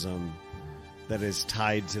exceptionalism that is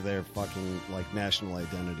tied to their fucking like national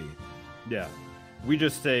identity? Yeah, we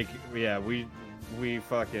just take. Yeah, we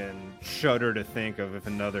fucking shudder to think of if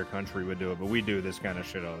another country would do it, but we do this kind of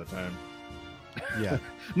shit all the time. Yeah,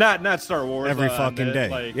 not Star Wars every fucking day.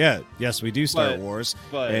 Like, yes, we do Star Wars,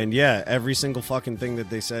 and every single fucking thing that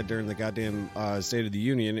they said during the goddamn State of the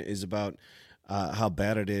Union is about how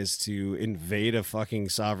bad it is to invade a fucking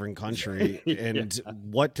sovereign country. And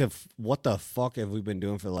what the fuck have we been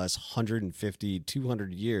doing for the last 150,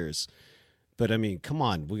 200 years? But I mean, come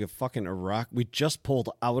on, we got fucking Iraq. We just pulled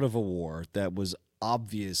out of a war that was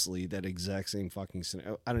obviously that exact same fucking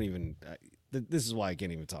scenario. I don't even. This is why I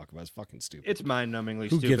can't even talk about it. It's fucking stupid. It's mind-numbingly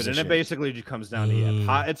stupid, and it basically just comes down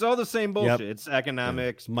to it's all the same bullshit. Yep. It's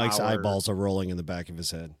economics. Yeah. Mike's eyeballs are rolling in the back of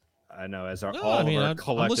his head. I know, as our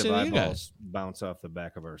collective eyeballs bounce off the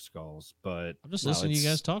back of our skulls. But I'm just listening to you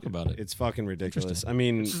guys talk about it. It's fucking ridiculous. I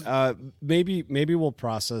mean, maybe we'll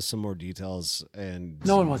process some more details, and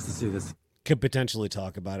no one wants to see this. Could potentially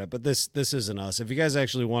talk about it, but this isn't us. If you guys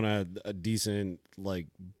actually want a decent like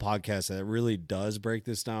podcast that really does break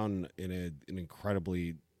this down in an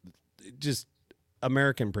incredibly just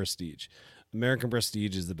American Prestige. American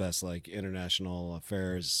Prestige is the best like international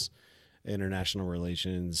affairs, international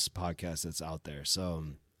relations podcast that's out there. So,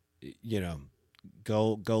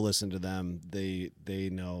 go listen to them. They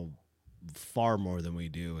know far more than we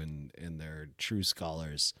do, and they're true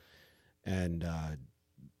scholars, and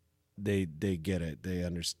they get it.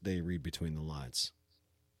 They read between the lines.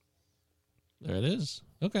 There it is.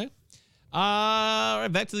 Okay. All right,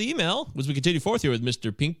 back to the email as we continue forth here with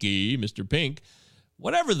Mr. Pinky, Mr. Pink.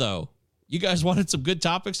 Whatever, though. You guys wanted some good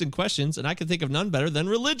topics and questions, and I can think of none better than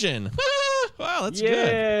religion. Wow, that's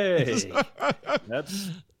good. That's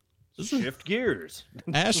Shift gears.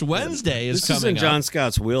 Ash Wednesday is this coming is in up. John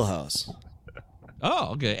Scott's wheelhouse.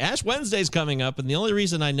 Oh, okay. Ash Wednesday's coming up, and the only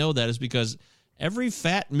reason I know that is because every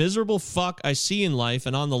fat, miserable fuck I see in life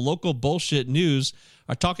and on the local bullshit news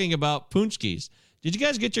are talking about punchkis. Did you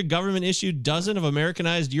guys get your government-issued dozen of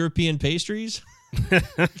Americanized European pastries?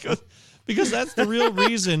 because that's the real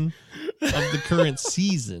reason of the current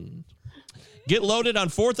season. Get loaded on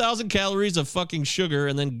 4,000 calories of fucking sugar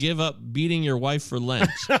and then give up beating your wife for Lent.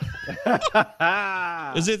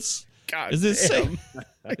 Is it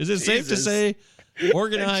safe to say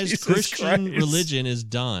organized Christian religion is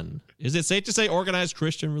done? Is it safe to say organized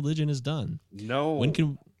Christian religion is done? No.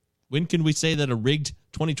 When can we say that a rigged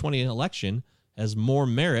 2020 election has more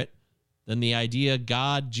merit than the idea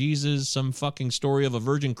God, Jesus, some fucking story of a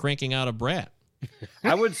virgin cranking out a brat?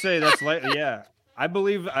 I would say that's like, yeah. I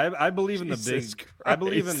believe in the big. Christ. I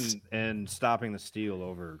believe in stopping the steal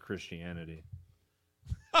over Christianity.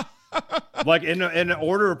 Like in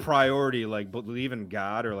order of priority, like believe in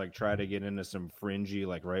God or like try to get into some fringy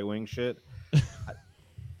like right wing shit. I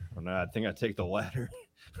don't know. I think I take the latter.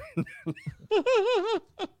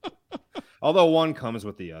 Although one comes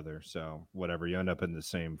with the other, so whatever. You end up in the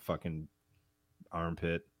same fucking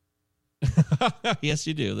armpit. Yes,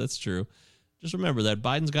 you do. That's true. Just remember that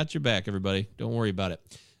Biden's got your back, everybody. Don't worry about it.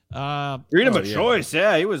 Freedom of choice.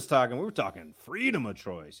 Yeah, we were talking freedom of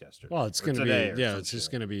choice yesterday. Well, it's going to be,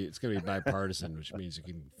 it's going to be bipartisan, which means you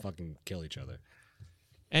can fucking kill each other.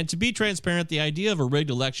 And to be transparent, the idea of a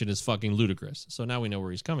rigged election is fucking ludicrous. So now we know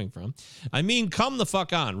where he's coming from. I mean, come the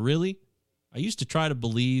fuck on. Really? I used to try to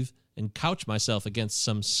believe and couch myself against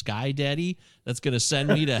some sky daddy that's going to send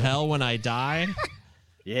me to hell when I die.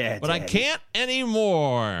 Yeah, but daddy. I can't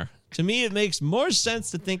anymore. To me, it makes more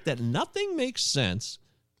sense to think that nothing makes sense,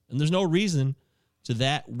 and there's no reason to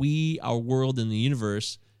that our world, and the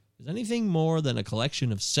universe is anything more than a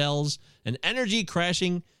collection of cells and energy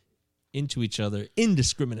crashing into each other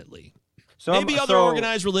indiscriminately. So maybe other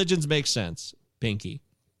organized religions make sense. Pinky.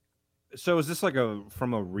 So is this like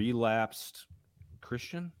from a relapsed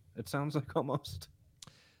Christian? It sounds like almost.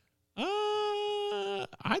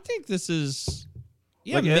 I think this is.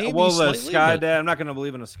 Yeah, like, maybe well, slightly, the sky dad. I'm not going to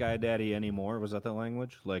believe in a sky daddy anymore. Was that the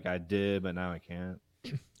language? Like I did, but now I can't.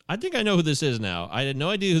 I think I know who this is now. I had no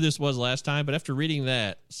idea who this was last time, but after reading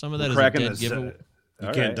that, some of that is a dead giveaway.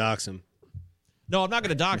 You can't dox him. No, I'm not going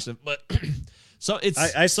to dox him, but so it's.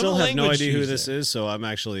 I still have no idea who this is, so I'm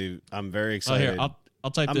very excited. Oh, here, I'll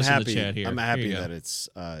type this in the chat here. I'm happy that it's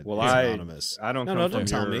anonymous. I don't. No, don't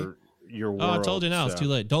tell me. Your world, I told you now. So. It's too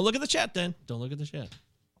late. Don't look at the chat then. Don't look at the chat.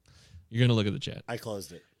 You're going to look at the chat. I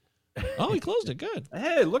closed it. Oh, he closed it. Good.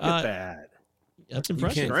 Hey, look at that. That's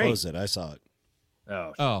impressive. You can't close it. I saw it.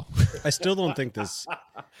 Oh. I still don't think this.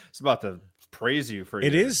 It's about to praise you for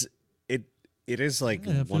it. It is like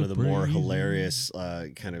one of the more hilarious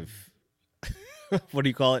kind of what do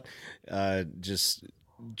you call it? Just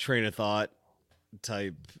train of thought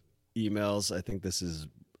type emails. I think this is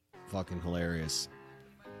fucking hilarious.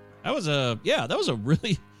 That was a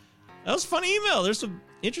funny email. There's some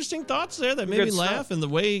interesting thoughts there that made me laugh, and the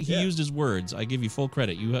way he used his words, I give you full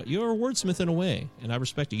credit. You're a wordsmith in a way, and I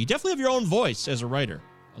respect you. You definitely have your own voice as a writer.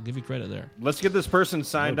 I'll give you credit there. Let's get this person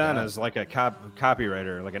signed on as like a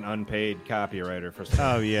copywriter, like an unpaid copywriter for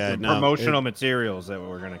some promotional materials that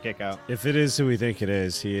we're going to kick out. If it is who we think it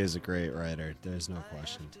is, he is a great writer. There's no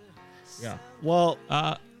question. Yeah. Well,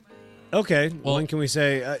 okay. Well, when can we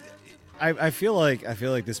say? I feel like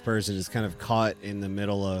this person is kind of caught in the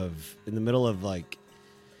middle of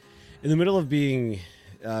being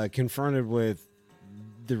confronted with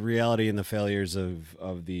the reality and the failures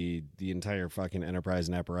of the entire fucking enterprise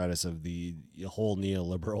and apparatus of the whole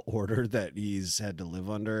neoliberal order that he's had to live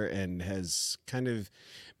under and has kind of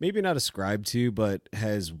maybe not ascribed to, but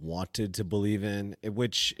has wanted to believe in,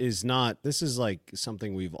 which is not. This is like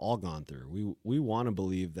something we've all gone through. We want to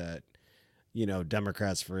believe that.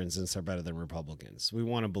 Democrats, for instance, are better than Republicans. We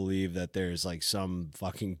want to believe that there's like some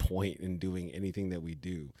fucking point in doing anything that we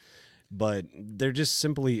do, but there just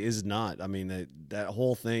simply is not. I mean, that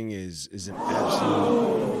whole thing is an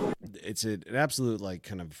absolute. It's an absolute like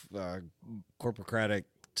kind of corporocratic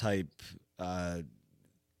type.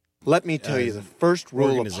 Let me tell you the first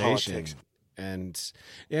rule of politics. And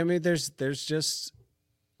yeah, I mean, there's just.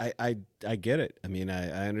 I get it. I mean,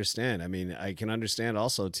 I understand. I mean, I can understand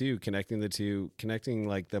also too connecting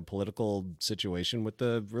like the political situation with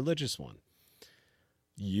the religious one.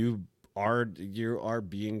 You are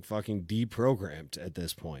being fucking deprogrammed at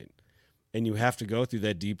this point, and you have to go through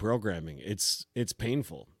that deprogramming. It's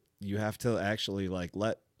painful. You have to actually like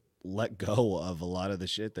let go of a lot of the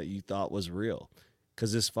shit that you thought was real,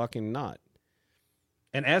 because it's fucking not.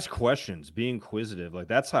 And ask questions, be inquisitive. Like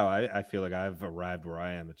that's how I feel like I've arrived where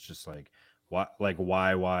I am. It's just like why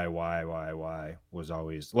was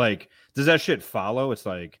always like, does that shit follow? It's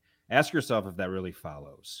like, ask yourself if that really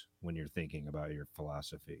follows when you're thinking about your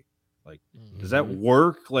philosophy. Like, does that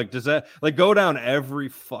work? Like, does that like go down every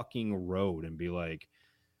fucking road and be like,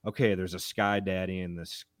 okay, there's a sky daddy in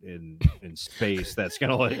space that's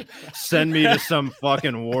gonna like send me to some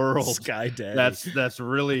fucking world. Sky daddy. That's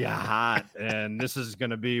really hot, and this is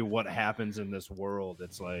gonna be what happens in this world.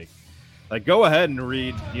 It's like go ahead and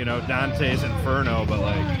read, Dante's Inferno, but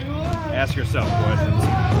like ask yourself questions.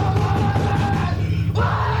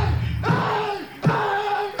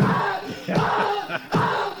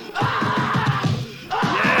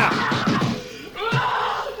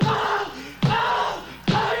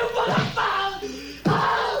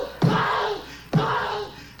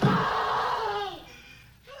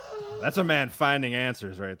 That's a man finding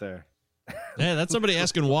answers right there. Yeah, that's somebody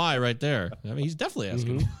asking why right there. I mean, he's definitely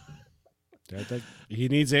asking. He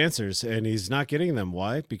needs answers, and he's not getting them.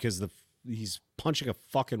 Why? Because he's punching a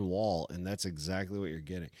fucking wall, and that's exactly what you're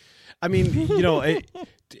getting. I mean,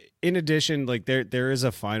 in addition, like there's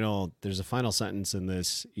a final sentence in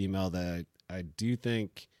this email that I do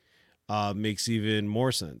think makes even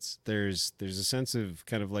more sense. There's a sense of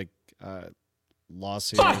kind of like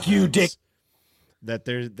loss. Fuck you, dick. That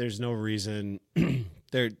there's no reason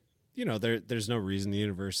there's no reason the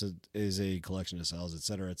universe is a collection of cells, et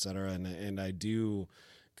cetera, and I do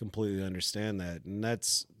completely understand that, and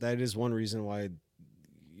that is one reason why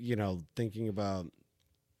thinking about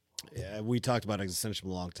we talked about existentialism a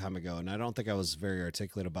long time ago, and I don't think I was very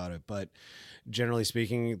articulate about it, but generally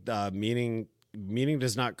speaking, meaning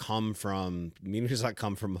does not come from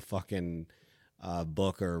a fucking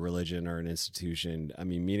book or a religion or an institution. I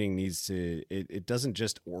mean, meaning needs to. It doesn't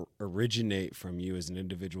just originate from you as an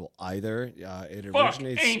individual either. It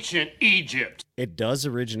originates ancient Egypt. It does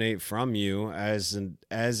originate from you as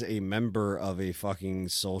a member of a fucking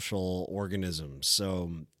social organism.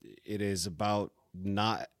 So it is about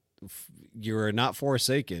you're not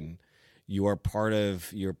forsaken. You are part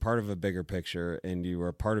of a bigger picture, and you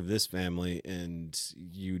are part of this family. And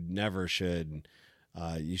you never should.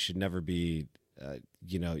 You should never be.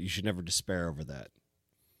 You should never despair over that.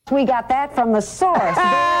 We got that from the source. there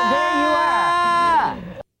you are.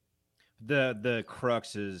 The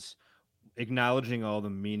crux is acknowledging all the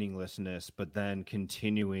meaninglessness, but then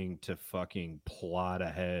continuing to fucking plot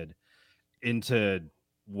ahead into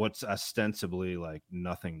what's ostensibly like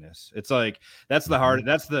nothingness. It's like there's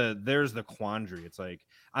the quandary. It's like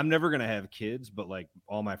I'm never gonna have kids, but like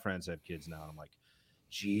all my friends have kids now. I'm like,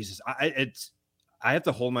 Jesus, I have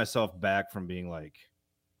to hold myself back from being like,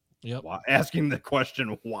 why, asking the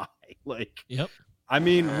question why. Like, I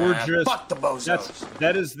mean, we're just fuck the bozos.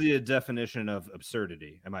 That is the definition of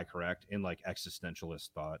absurdity. Am I correct? In like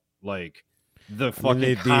existentialist thought, like the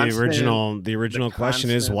fucking the original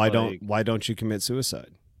question is why don't you commit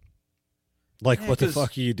suicide? Like, what the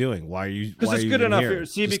fuck are you doing? Why are you? Because it's good enough here.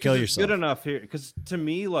 See, because it's good enough here. Because to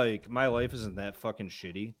me, like, my life isn't that fucking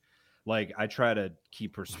shitty. Like, I try to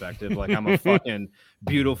keep perspective. Like, I'm a fucking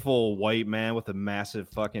beautiful white man with a massive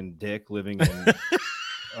fucking dick living in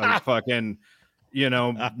a fucking,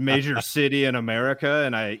 major city in America,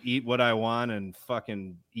 and I eat what I want and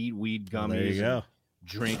fucking eat weed gummies. There you go.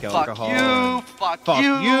 Drink alcohol. Fuck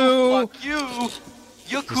you.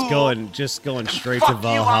 You're cool. Just going straight to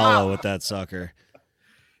Valhalla with that sucker.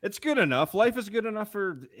 It's good enough. Life is good enough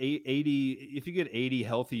for 80. If you get 80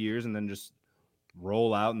 healthy years and then just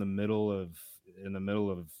roll out in the middle of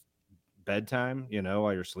bedtime,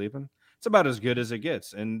 while you're sleeping, it's about as good as it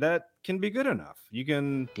gets, and that can be good enough. You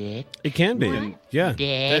can. It can be. Yeah.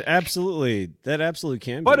 That absolutely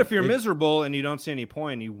can. But if you're miserable and you don't see any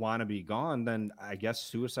point and you want to be gone, then I guess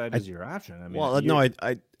suicide is your option. I mean,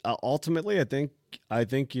 I ultimately I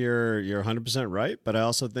think you're 100% right, but I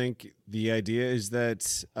also think the idea is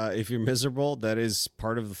that if you're miserable, that is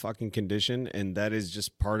part of the fucking condition, and that is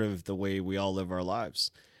just part of the way we all live our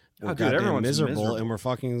lives. We're goddamn miserable, and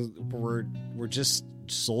we're just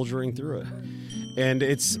soldiering through it. And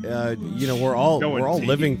it's we're all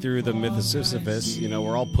living through the myth of Sisyphus.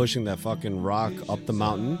 We're all pushing that fucking rock up the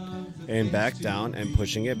mountain and back down, and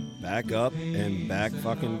pushing it back up and back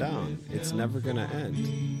fucking down. It's never gonna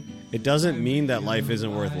end. It doesn't mean that life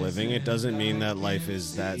isn't worth living. It doesn't mean that life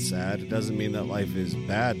is that sad. It doesn't mean that life is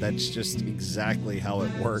bad. That's just exactly how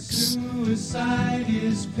it works.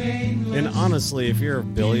 And honestly, if you're a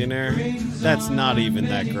billionaire, that's not even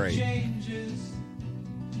that great.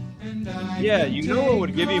 Yeah, what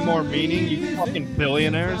would give you more meaning, you fucking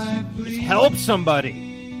billionaires? Just help somebody.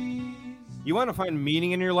 You want to find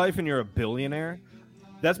meaning in your life and you're a billionaire?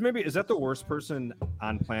 Is that the worst person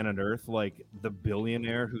on planet Earth? Like the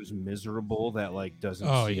billionaire who's miserable that like doesn't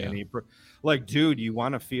see any. Like, dude, you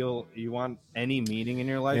want any meaning in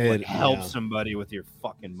your life? Like, help somebody with your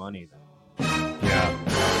fucking money. Then. Yeah.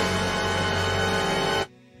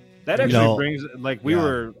 That actually brings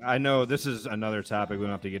I know this is another topic we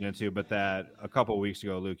don't have to get into, but that a couple of weeks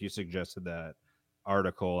ago, Luke, you suggested that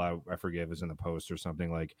article. I forget, it was in the Post or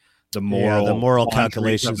something, like the moral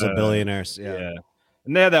calculations of billionaires. Yeah.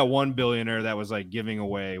 And they had that one billionaire that was like giving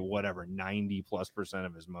away whatever 90+%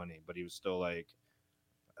 of his money, but he was still like,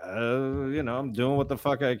 I'm doing what the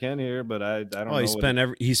fuck I can here, but I don't know.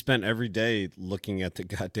 He spent every day looking at the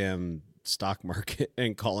goddamn stock market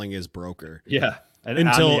and calling his broker. Yeah. And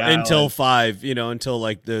until 5, until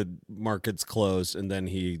like the market's closed, and then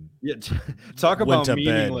he talk about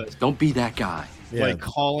meaningless. Bed. Don't be that guy. Like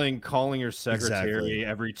calling your secretary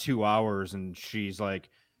every 2 hours, and she's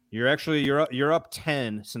like, you're up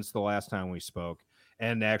 10 since the last time we spoke,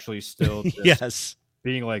 and actually still just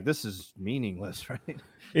being like, this is meaningless, right?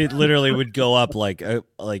 It literally would go up like a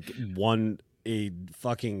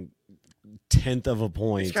fucking 10th of a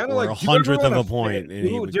point or like, 100th of a point.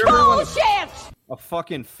 Bullshit! A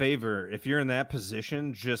fucking favor, if you're in that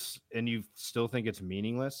position, and you still think it's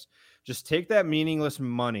meaningless, just take that meaningless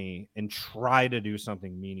money and try to do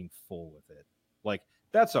something meaningful with it. Like,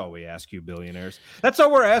 that's all we ask you, billionaires. That's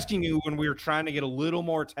all we're asking you when we're trying to get a little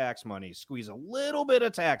more tax money, squeeze a little bit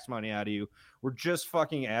of tax money out of you. We're just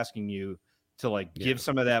fucking asking you to give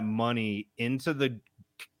some of that money into the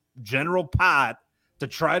general pot to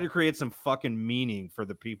try to create some fucking meaning for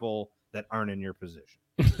the people that aren't in your position.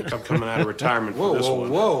 I'm coming out of retirement for this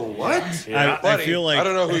one. Whoa, what? Yeah, buddy, I feel like I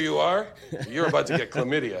don't know who you are. You're about to get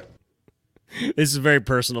chlamydia. This is very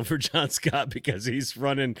personal for John Scott because he's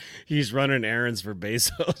running errands for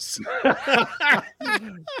Bezos.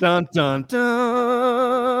 Dun dun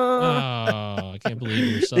dun. Oh, I can't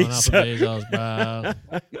believe you're selling out for Bezos, bro.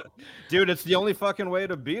 Dude, it's the only fucking way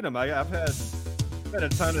to beat him. I've had a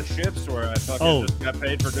ton of shifts where I fucking just got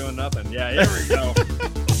paid for doing nothing. Yeah, here we go.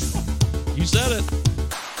 You said it.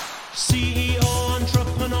 CEO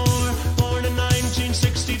entrepreneur, born in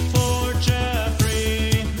 1964,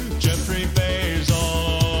 Jeffrey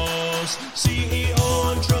Bezos.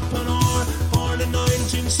 CEO entrepreneur, born in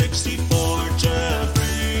 1964,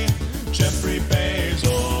 Jeffrey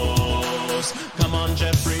Bezos. Come on,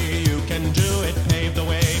 Jeffrey, you can do it. Pave the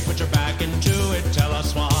way, put your back into it. Tell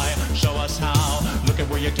us why, show us how. Look at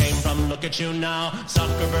where you came from, look at you now.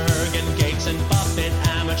 Zuckerberg and Gates and Buffett,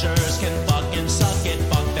 amateurs can fucking suck it.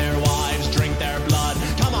 Fuck their wives, drink their blood.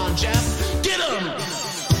 Come on, Jeff, get them!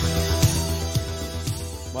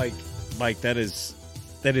 Mike, that is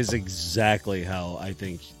exactly how I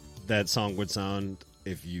think that song would sound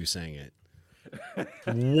if you sang it.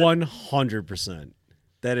 100%.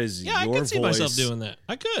 That is your voice. Yeah, I could see myself doing that.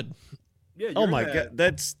 I could. Yeah, oh my god,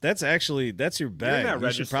 that's your bag. You should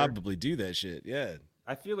register. probably do that shit. Yeah.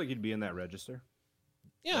 I feel like you'd be in that register.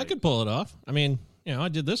 Yeah, I could pull it off. I mean, I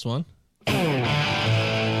did this one.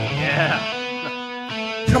 Yeah.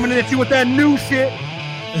 Coming at you with that new shit.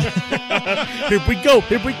 Here we go.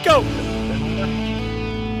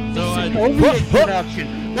 So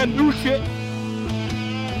production. That new shit.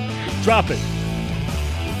 Drop it.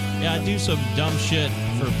 Yeah, I do some dumb shit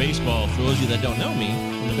for baseball. For those of you that don't know me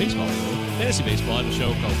in the baseball world, fantasy baseball, I have a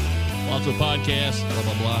show called Lots of Podcasts, blah,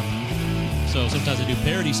 blah, blah. So sometimes I do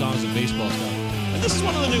parody songs of baseball stuff. And this is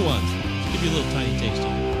one of the new ones. Just give you a little tiny taste of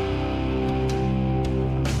it.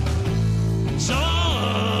 Son,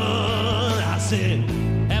 I said,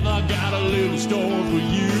 have I got a little story for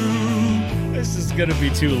you? This is going to be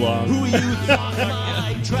too long. Who you thought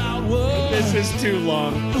Mike Trout was? This is too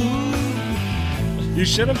long. You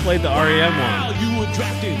should have played the REM one. You were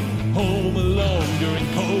drafted home alone during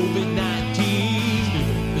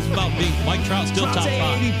COVID-19. This is about being Mike Trout still top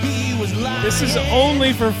 5. This is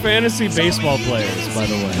only for fantasy baseball players, by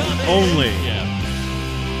the way. Only. Yeah.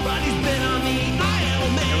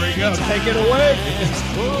 Here we go. Take it away.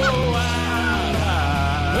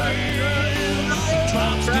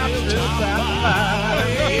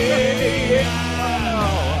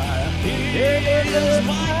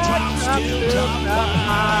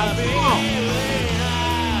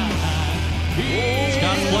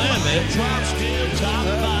 Scott's playing, man.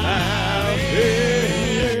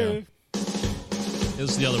 This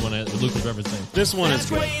is the other one, the Lucas Reverend thing. This one is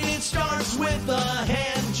good. It starts with a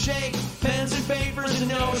handshake, pens and papers and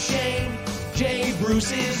no shame. Jay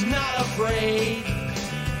Bruce is not afraid.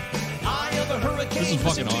 Eye of the hurricane. This is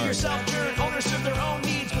fucking hard. Yourself, turn owners serve their own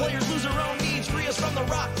needs. Players lose their own needs. Free us from the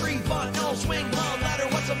rock. Free fun. No swing. Long ladder.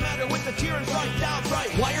 What's the matter with the tyrants? Right down right.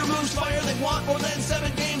 Wire moves fire. They want more than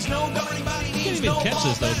 7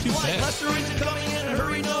 pitches, though. Too fast. Coming in a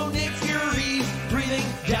hurry, no Nick Fury breathing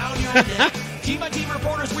down your neck. Team by team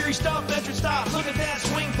reporters, weary stuff, veteran stop. Look at that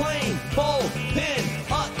swing plane, bull, pin,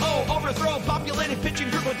 overthrow, populated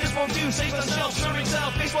pitching group with this one too. Saves the shelf, serving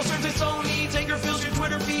self. Baseball serves its own needs. Anger fills your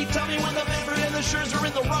Twitter feed. Tell me when the Manfred and the Scherzer are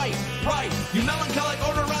in the right. You melancholic,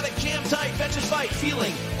 autoerotic, jam tight, benches fight,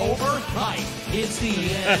 feeling overhyped. It's the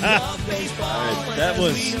end of baseball. Right, that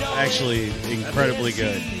was actually incredibly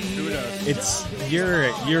good.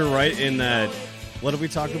 You're right in that. What did we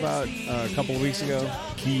talk about a couple of weeks ago?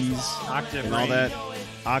 Keys, octave and range. all that.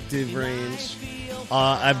 Octave range.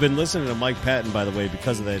 I've been listening to Mike Patton, by the way,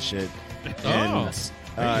 because of that shit. And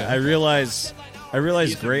I realize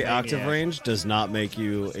great octave range does not make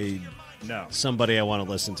you somebody I want to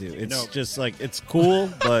listen to. It's just like, it's cool,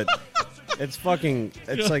 but it's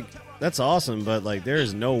like, that's awesome, but like there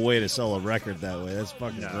is no way to sell a record that way. That's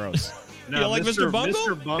fucking gross. No, you like Mr.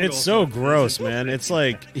 Bungle? It's so gross, man. It's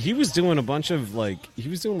like he was doing a bunch of what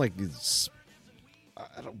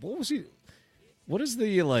was he? What is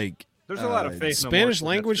the like? There's a lot of Faith No More Spanish stuff,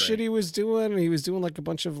 language that's shit he was doing. He was doing like a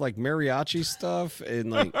bunch of like mariachi stuff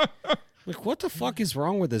and like. Like, what the fuck is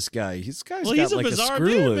wrong with this guy? He's got like a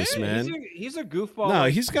screw loose, man. He's a goofball. No,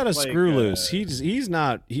 he's got a screw loose. He's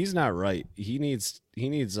not right. He needs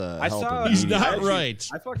help. He's not right.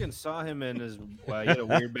 I fucking saw him in his. He had a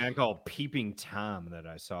weird band called Peeping Tom that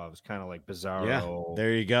I saw. It was kind of like Bizarro. Yeah,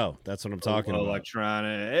 there you go. That's what I'm talking about.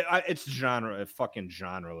 Electronic. It's fucking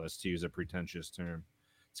genreless, to use a pretentious term.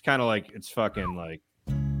 It's kind of like it's fucking like.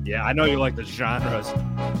 Yeah, I know you like the genres.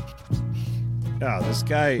 Oh, this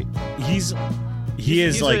guy, he's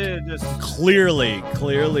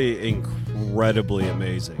clearly incredibly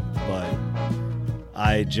amazing, but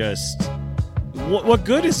I just, what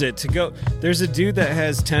good is it to go? There's a dude that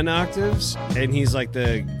has 10 octaves, and he's like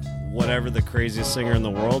the craziest singer in the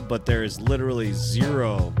world, but there is literally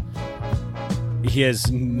zero. He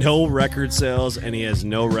has no record sales, and he has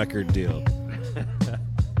no record deal.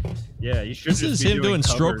 Yeah, you should. This is him doing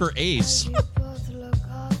Stroker Ace.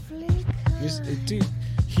 Dude,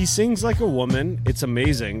 he sings like a woman. It's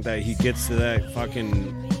amazing that he gets to that fucking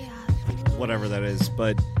whatever that is,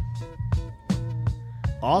 but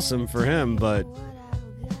awesome for him. But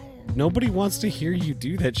nobody wants to hear you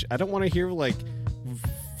do that. I don't want to hear like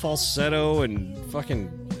falsetto and fucking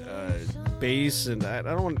bass, and I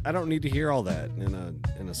don't need to hear all that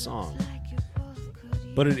in a song.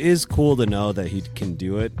 But it is cool to know that he can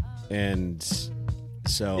do it, and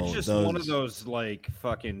so it's just one of those like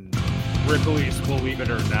fucking Ripley's Believe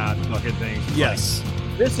It or Not fucking things. Yes.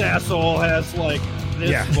 Like, this asshole has like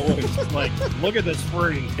this voice. Like, look at this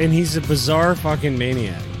freak. And he's a bizarre fucking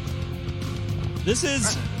maniac. This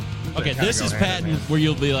is Patton, where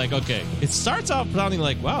you'll be like, okay, it starts out sounding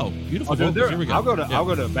like, wow, beautiful vocals. Here we go. I'll go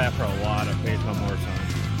to bat for a lot of Faith No More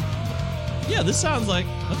songs. Yeah, this sounds like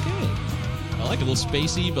okay. I like a little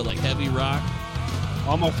spacey, but like heavy rock.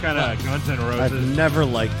 Almost kind of Guns N' Roses. I've never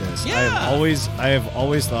liked this. Yeah. I have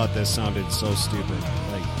always thought this sounded so stupid.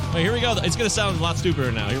 Like, wait, here we go. It's gonna sound a lot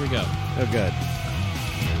stupider now. Here we go. Oh, good.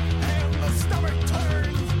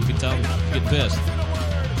 You can tell them get pissed.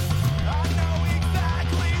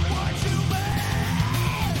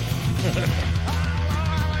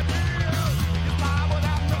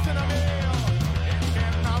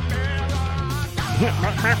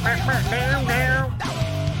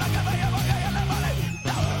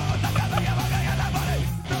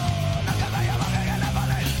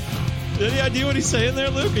 Any idea what he's saying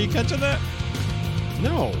there, Luke? Are you catching that?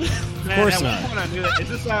 No, of course not. Is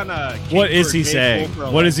this on? What is he saying?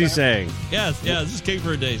 What is he saying? Yes, this is King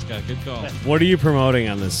for a Day, Scott. Good call. What are you promoting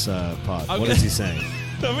on this pod? What is he saying?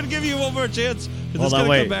 I'm going to give you one more chance. Hold on,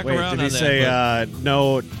 wait. Did he say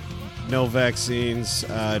no vaccines,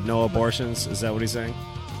 no abortions? Is that what he's saying?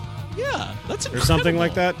 Yeah, that's incredible. Or something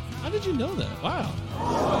like that? How did you know that? Wow.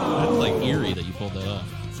 That's like eerie that you pulled that off.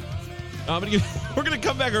 We're going to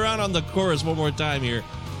come back around on the chorus one more time here,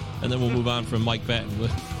 and then we'll move on from Mike Patton.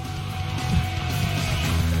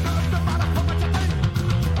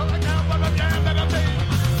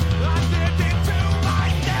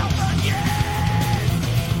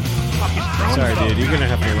 Sorry, dude. You're going to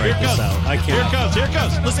have to write this out. I can't. Here it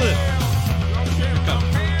comes. Listen to it. Here it comes.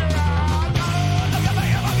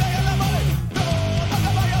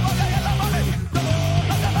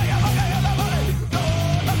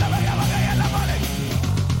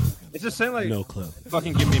 Is gonna sing like no clue.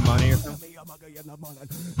 Fucking give me money or something. This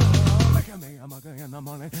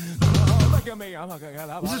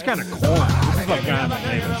is kind of corn. This is like kind of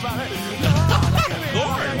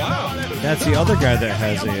Corn, wow. That's the other guy that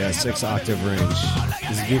has a 6-octave range.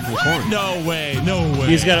 Is a dude from Korn. No way.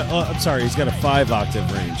 He's got I'm sorry, he's got a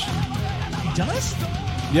 5-octave range. He does?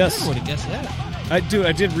 Yes. I would have guessed that. I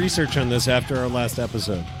did research on this after our last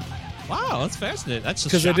episode. Wow, that's fascinating. That's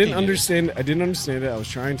because I didn't understand. I didn't understand it. I was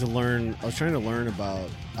trying to learn about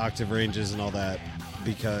octave ranges and all that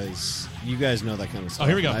because you guys know that kind of stuff. Oh,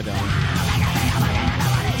 here we go. I don't.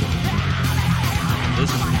 This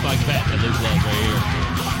is like Batman Lives Love right here.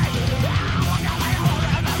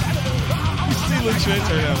 You see Luke Schmitz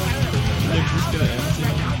right now. Luke's just gonna end.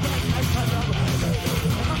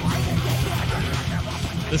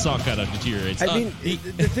 This song kind of deteriorates. I mean,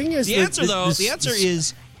 the thing is, the answer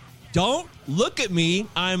is, don't look at me.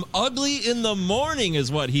 I'm ugly in the morning, is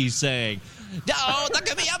what he's saying. Don't look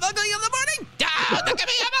at me. I'm ugly in the morning. Don't look at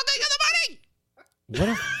me. I'm ugly in the morning. What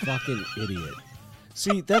a fucking idiot.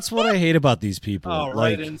 See, that's what I hate about these people. Oh,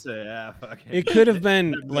 like, right into fucking. It could have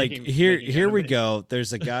been like here we go.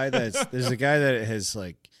 There's a guy that has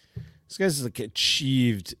like this guy's like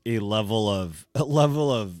achieved a level of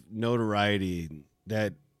notoriety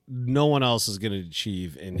that no one else is going to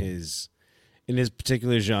achieve in his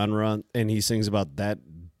particular genre, and he sings about that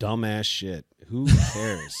dumbass shit. Who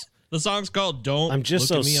cares? The song's called "Don't." I'm just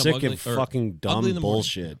Look so at Me, I'm sick ugly, of fucking dumb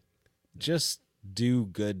bullshit. Just do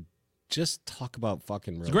good. Just talk about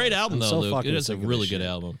fucking. It's a great album, though, Luke. It is a really good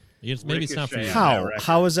album. Maybe it's not for you.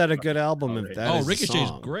 How is that a good album if that is Ricochet's a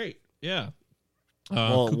song? great. Yeah.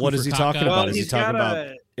 Well, what is he talking about? Is he talking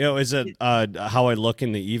about? Is it How I Look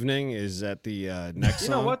in the Evening? Is that the next song?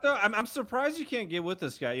 You know what though? I'm surprised you can't get with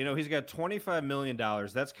this guy. You know, he's got $25 million.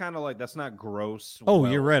 That's kind of like that's not gross. Oh,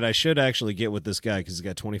 you're right. I should actually get with this guy because he's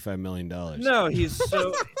got $25 million. No, he's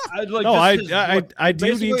so. I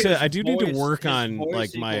do need to work on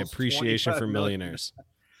like my appreciation for millionaires.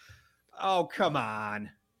 Oh, come on.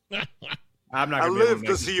 I'm not. I live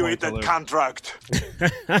to see you eat that contract.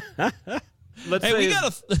 Let's say we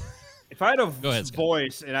gotta. If I had a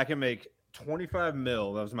voice and I can make 25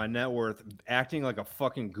 mil, that was my net worth, acting like a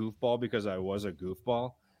fucking goofball because I was a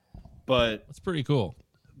goofball. But that's pretty cool.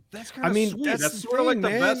 That's kind of sweet. That's sort of like the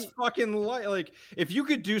best fucking life. Like if you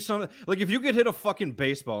could do something, like if you could hit a fucking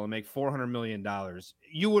baseball and make $400 million,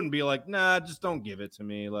 you wouldn't be like, nah, just don't give it to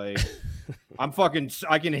me. Like I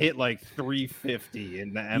can hit like 350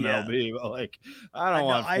 in the MLB, but like I don't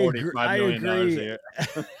want $45 million a year.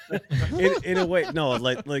 in a way, no,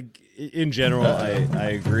 like in general, I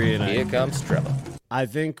agree. And here comes trouble. I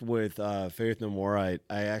think with Faith No More, I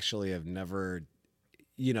actually have never.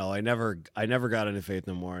 You know, I never got into Faith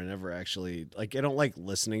No More. I never actually I don't like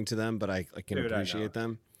listening to them, but I can appreciate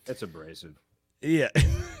them. It's abrasive. Yeah,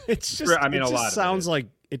 it's just. I mean, it a just lot sounds like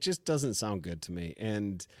it just doesn't sound good to me.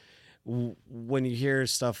 And when you hear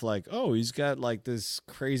stuff like, "Oh, he's got like this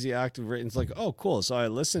crazy octave written," it's like, "Oh, cool." So I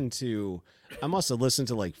must have listened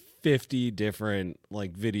to like 50 different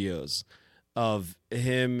like videos of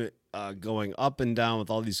him. Going up and down with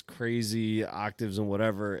all these crazy octaves and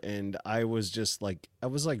whatever, and I was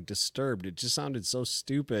disturbed. It just sounded so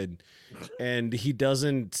stupid, and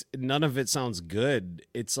none of it sounds good.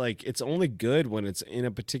 It's like it's only good when it's in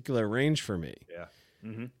a particular range for me. Yeah,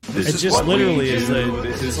 it just literally is.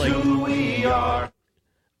 It's like who we are.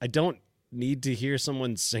 I don't need to hear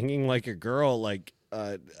someone singing like a girl. Like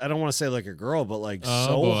I don't want to say like a girl, but like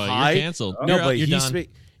high. You're canceled. No, but you're done.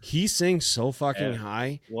 He sings so fucking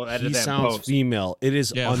high. He sounds female. It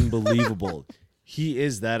is unbelievable. He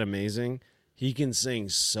is that amazing. He can sing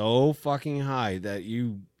so fucking high that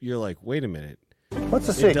you're like, wait a minute. What's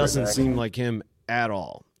the secret? It doesn't seem like him at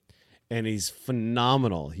all. And he's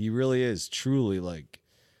phenomenal. He really is truly like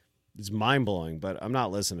it's mind blowing, but I'm not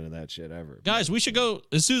listening to that shit ever. Guys, we should go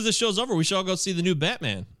as soon as this show's over, we should all go see the new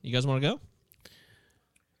Batman. You guys want to go?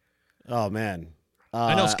 Oh man.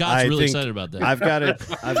 I know Scott's really excited about that. I've got it.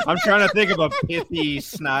 I'm trying to think of a pithy,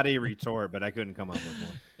 snotty retort, but I couldn't come up with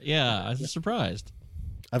one. Yeah, I was surprised.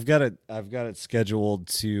 I've got it scheduled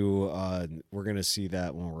to. We're gonna see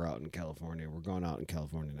that when we're out in California. We're going out in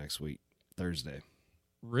California next week, Thursday.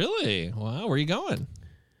 Really? Wow. Where are you going?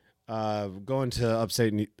 Going to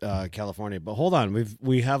upstate California. But hold on,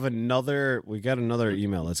 we got another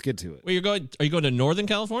email. Let's get to it. Are you going to Northern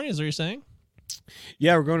California? Is that what you're saying?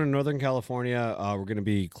 Yeah, we're going to Northern California. We're going to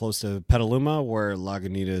be close to Petaluma, where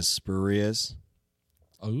Lagunitas Brewery is.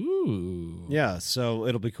 Ooh. Yeah, so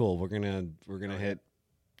it'll be cool. We're gonna hit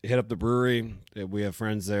up the brewery. We have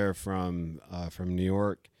friends there from New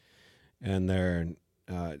York, and they're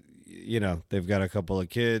they've got a couple of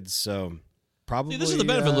kids, so probably. See, this is the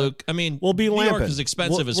benefit, Luke. I mean, we'll be New lamping. York is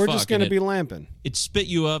expensive as We're fuck. just going to be lamping. It spit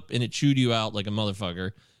you up and it chewed you out like a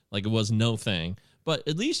motherfucker, like it was no thing. But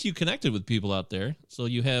at least you connected with people out there, so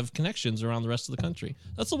you have connections around the rest of the country.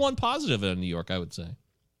 That's the one positive in New York, I would say.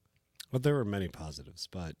 Well, there were many positives,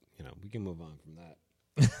 but we can move on from that.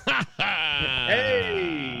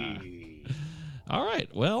 Hey! All right.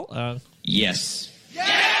 Well, yes.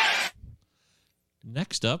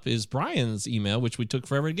 Next up is Brian's email, which we took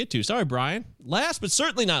forever to get to. Sorry, Brian. Last but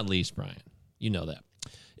certainly not least, Brian. You know that.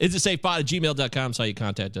 IsItSafePod@gmail.com is how you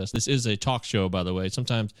contact us. This is a talk show, by the way.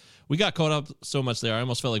 Sometimes we got caught up so much there, I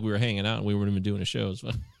almost felt like we were hanging out and we weren't even doing a show.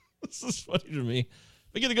 This is funny to me.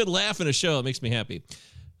 If I get a good laugh in a show, it makes me happy.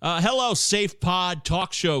 Hello, Safe Pod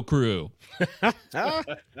talk show crew.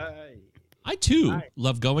 I, too,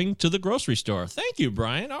 love going to the grocery store. Thank you,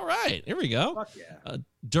 Brian. All right, here we go. Fuck yeah.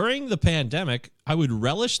 During the pandemic, I would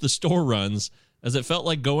relish the store runs as it felt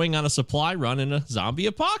like going on a supply run in a zombie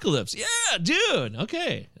apocalypse. Yeah, dude.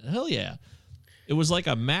 Okay. Hell yeah. It was like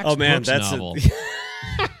a Max Brooks novel.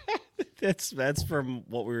 That's from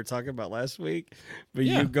what we were talking about last week. But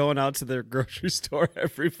you going out to the grocery store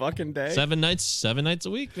every fucking day. 7 nights a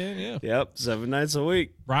week, man. Yeah. Yep, 7 nights a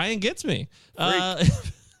week. Brian gets me.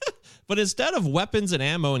 But instead of weapons and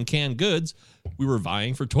ammo and canned goods, we were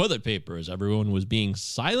vying for toilet paper as everyone was being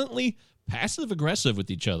silently passive-aggressive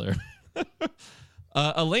with each other.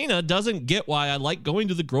 Elena doesn't get why I like going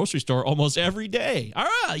to the grocery store almost every day. All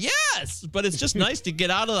right, yes, but it's just nice to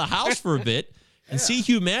get out of the house for a bit and see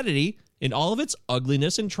humanity in all of its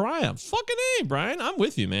ugliness and triumph. Fucking A, Brian. I'm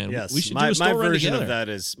with you, man. Yes, we should do a store run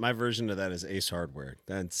together. My version of that is Ace Hardware.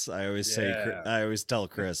 I always tell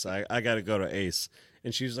Chris, I got to go to Ace.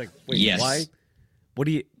 And she's like, wait, why? What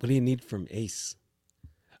do you need from Ace?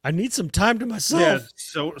 I need some time to myself. Yeah,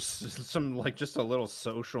 so some just a little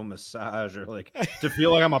social massage or to feel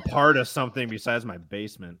like I'm a part of something besides my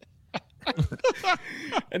basement.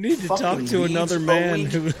 I need to talk to another man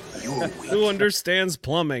who understands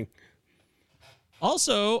plumbing.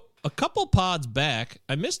 Also, a couple pods back,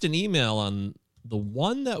 I missed an email on the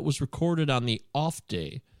one that was recorded on the off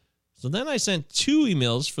day. So then I sent 2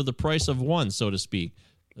 emails for the price of one, so to speak.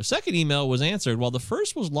 The second email was answered while the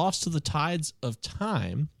first was lost to the tides of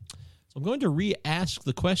time. So I'm going to re-ask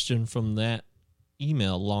the question from that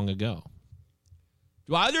email long ago.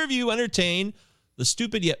 Do either of you entertain the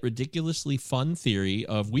stupid yet ridiculously fun theory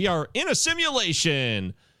of we are in a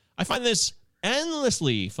simulation? I find this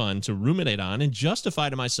endlessly fun to ruminate on and justify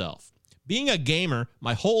to myself. Being a gamer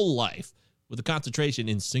my whole life, with a concentration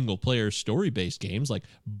in single-player story-based games like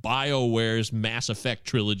BioWare's Mass Effect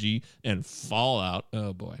trilogy and Fallout.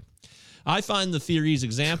 Oh, boy. I find the theory's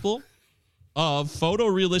example of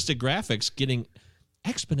photorealistic graphics getting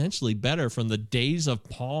exponentially better from the days of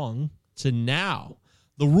Pong to now.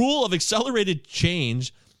 The rule of accelerated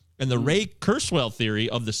change and the Ray Kurzweil theory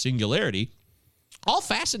of the singularity, all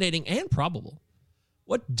fascinating and probable.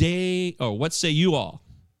 What say you all?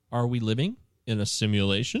 Are we living in a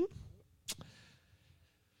simulation?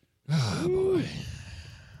 Oh, boy.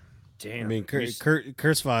 Damn. I mean,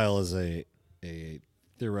 Kurzweil is a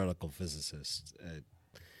theoretical physicist.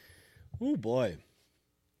 Oh, boy.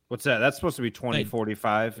 What's that? That's supposed to be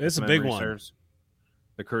 2045. It's a big one.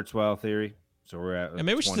 The Kurzweil theory. So we're at. And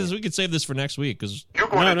maybe we could save this for next week because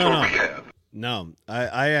no.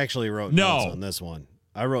 I actually wrote notes on this one.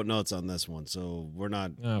 I wrote notes on this one, so we're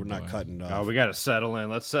not cutting off. Oh, we got to settle in.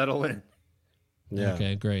 Let's settle in. Yeah.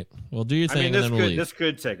 Okay, great. Well, do your thing, and then we'll leave. This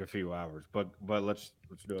could take a few hours, but let's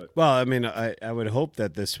do it. Well, I mean, I would hope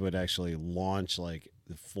that this would actually launch like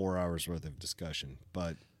 4 hours worth of discussion,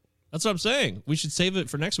 but that's what I'm saying. We should save it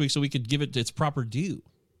for next week so we could give it its proper due.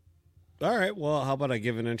 All right. Well, how about I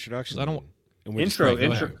give an introduction? I don't. Intro.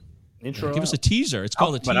 Yeah, give us a teaser. It's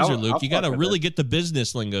called a teaser, Luke. You got to really get the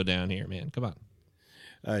business lingo down here, man. Come on.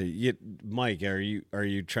 Mike, are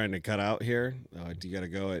you trying to cut out here? Do you got to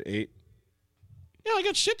go at 8? Yeah, I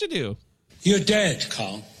got shit to do. You're dead,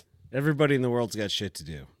 Carl. Everybody in the world's got shit to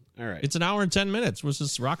do. All right. It's an hour and 10 minutes, which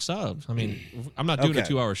is rock solid. I mean, I'm not doing a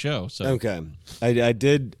 2-hour show. So okay, I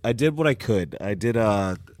did what I could. I did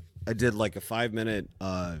like a 5-minute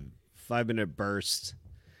burst.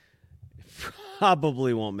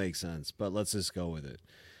 Probably won't make sense, but let's just go with it.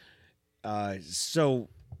 So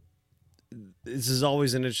this is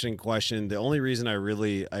always an interesting question. The only reason I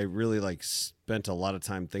really like spent a lot of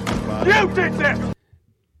time thinking about it.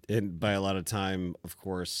 And by a lot of time, of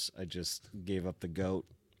course, I just gave up the goat.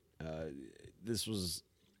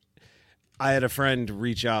 I had a friend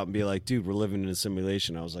reach out and be like, dude, we're living in a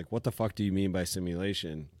simulation. I was like, what the fuck do you mean by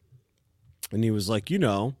simulation? And he was like,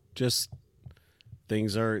 just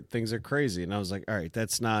things are crazy. And I was like, all right,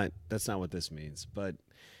 that's not what this means. But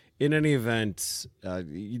in any event,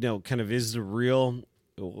 kind of is the real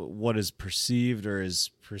what is perceived, or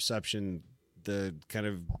is perception the kind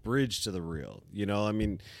of bridge to the real? I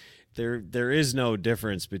mean, there is no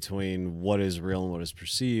difference between what is real and what is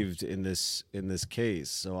perceived in this case.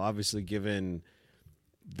 So obviously, given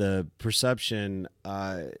the perception,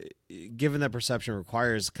 given that perception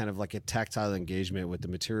requires kind of like a tactile engagement with the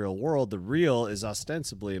material world, the real is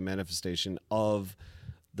ostensibly a manifestation of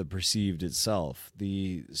the perceived itself.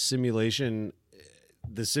 The simulation,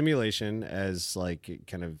 as like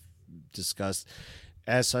kind of discussed,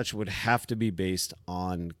 as such, would have to be based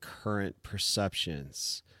on current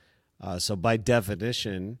perceptions. So by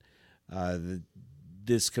definition,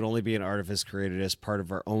 this could only be an artifice created as part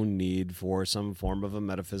of our own need for some form of a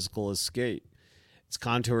metaphysical escape. Its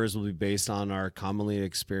contours will be based on our commonly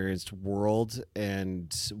experienced world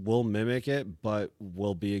and will mimic it, but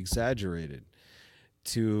will be exaggerated.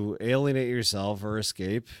 To alienate yourself or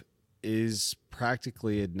escape is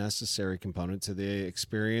practically a necessary component to the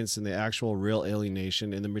experience and the actual real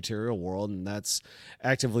alienation in the material world, and that's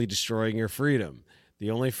actively destroying your freedom. The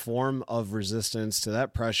only form of resistance to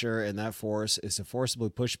that pressure and that force is to forcibly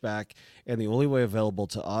push back, and the only way available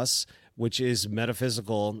to us, which is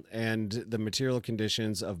metaphysical, and the material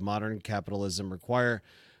conditions of modern capitalism require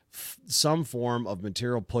some form of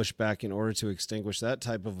material pushback in order to extinguish that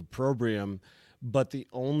type of opprobrium. But the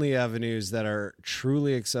only avenues that are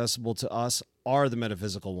truly accessible to us are the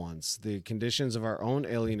metaphysical ones. The conditions of our own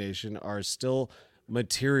alienation are still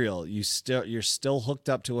material. You're still hooked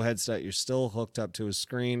up to a headset, you're still hooked up to a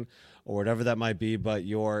screen or whatever that might be, but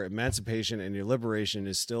your emancipation and your liberation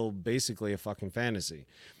is still basically a fucking fantasy.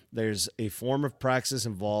 There's a form of praxis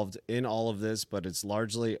involved in all of this, but it's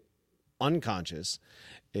largely unconscious.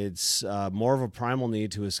 It's more of a primal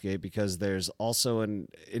need to escape because there's also an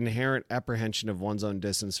inherent apprehension of one's own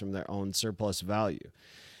distance from their own surplus value.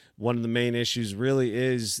 One of the main issues really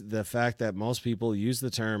is the fact that most people use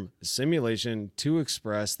the term simulation to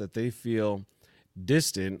express that they feel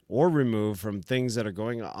distant or removed from things that are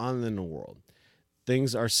going on in the world.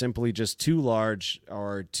 Things are simply just too large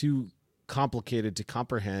or too complicated to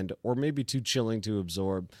comprehend, or maybe too chilling to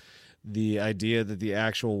absorb. The idea that the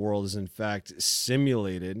actual world is in fact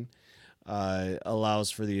simulated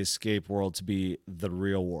allows for the escape world to be the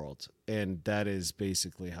real world. And that is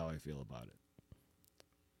basically how I feel about it.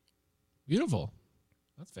 Beautiful.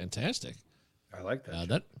 That's fantastic. I like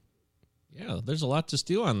that. There's a lot to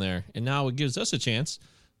steal on there. And now it gives us a chance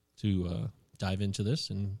to dive into this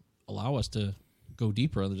and allow us to go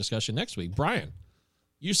deeper on the discussion next week. Brian,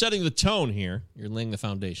 you're setting the tone here. You're laying the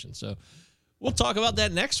foundation. So we'll talk about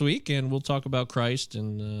that next week, and we'll talk about Christ,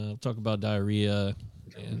 and we'll talk about diarrhea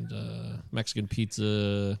and Mexican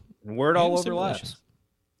pizza. And where it all overlaps.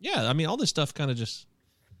 Yeah, I mean, all this stuff kind of just...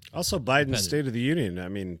 Also, Biden's State of the Union. I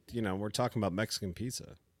mean, we're talking about Mexican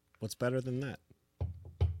pizza. What's better than that?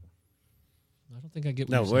 I don't think I get.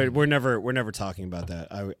 No, we're never talking about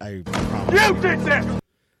that. I promise. You did that.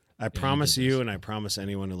 I promise you, and I promise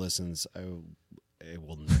anyone who listens, I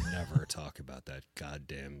will never talk about that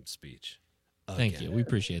goddamn speech. Thank you. We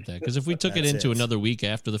appreciate that, because if we took it into another week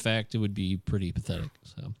after the fact, it would be pretty pathetic.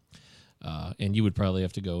 So, and you would probably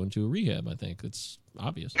have to go into a rehab. I think it's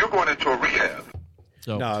obvious. You're going into a rehab.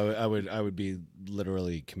 So, no, I would be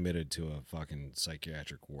literally committed to a fucking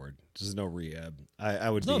psychiatric ward. There's no rehab. I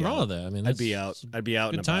would. There's nothing wrong with that. I mean, I'd be out. I'd be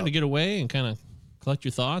out. Good time to get away and kind of collect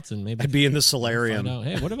your thoughts, and maybe I'd be in the solarium. Out,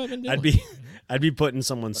 hey, what have I been doing? I'd be put in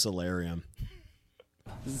someone's solarium.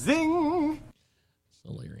 Zing.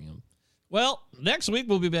 Solarium. Well, next week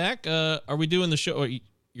we'll be back. Are we doing the show? Or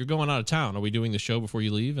you're going out of town. Are we doing the show before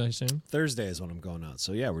you leave, I assume? Thursday is when I'm going out.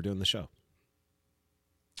 So, yeah, we're doing the show.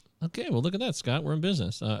 Okay, well, look at that, Scott. We're in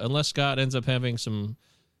business. Unless Scott ends up having some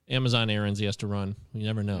Amazon errands he has to run. You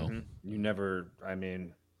never know. Mm-hmm. You never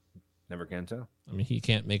can tell. I mean, he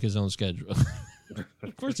can't make his own schedule.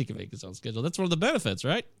 Of course he can make his own schedule. That's one of the benefits,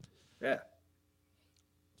 right? Yeah.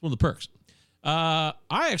 It's one of the perks. I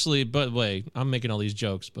actually, by the way, I'm making all these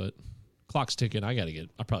jokes, but clock's ticking. I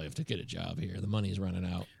probably have to get a job here. The money's running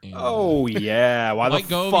out. And, oh, yeah. Why the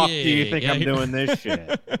fuck do you think I'm doing this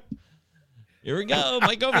shit? Here we go.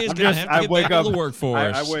 Mike Govey is going to have to get back to the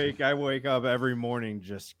workforce. I wake up every morning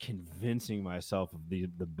just convincing myself of the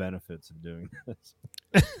benefits of doing this.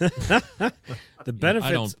 The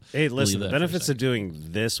benefits. Hey, listen, the benefits of doing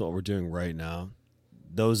this, what we're doing right now,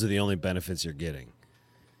 those are the only benefits you're getting.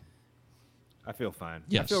 I feel fine.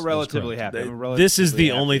 Yes, I feel relatively happy. This is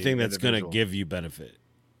the only thing that's going to give you benefit.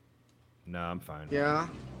 No, I'm fine. Yeah,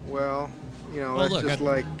 well, that's just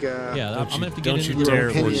like... I'm going to have to get don't into you dare, your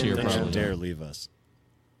opinion. Don't you dare leave us.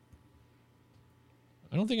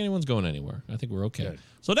 I don't think anyone's going anywhere. I think we're okay. Good.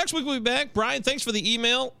 So next week we'll be back. Brian, thanks for the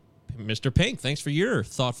email. Mr. Pink, thanks for your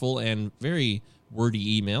thoughtful and very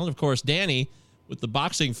wordy email. And, of course, Danny with the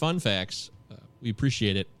boxing fun facts. We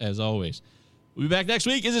appreciate it, as always. We'll be back next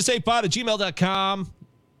week. isitsafepod@gmail.com.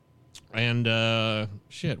 And,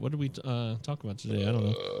 what did we talk about today? I don't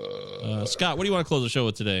know. Scott, what do you want to close the show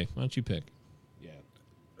with today? Why don't you pick? Yeah.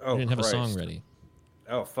 I didn't have a song ready.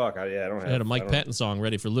 Oh, fuck. I don't have. I had a Mike Patton song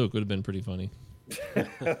ready for Luke. Would have been pretty funny.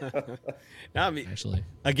 I mean, actually.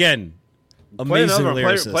 Again, amazing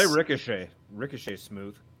lyricist. Play Ricochet. Ricochet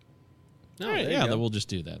smooth. All right, yeah, then we'll just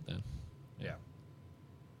do that then.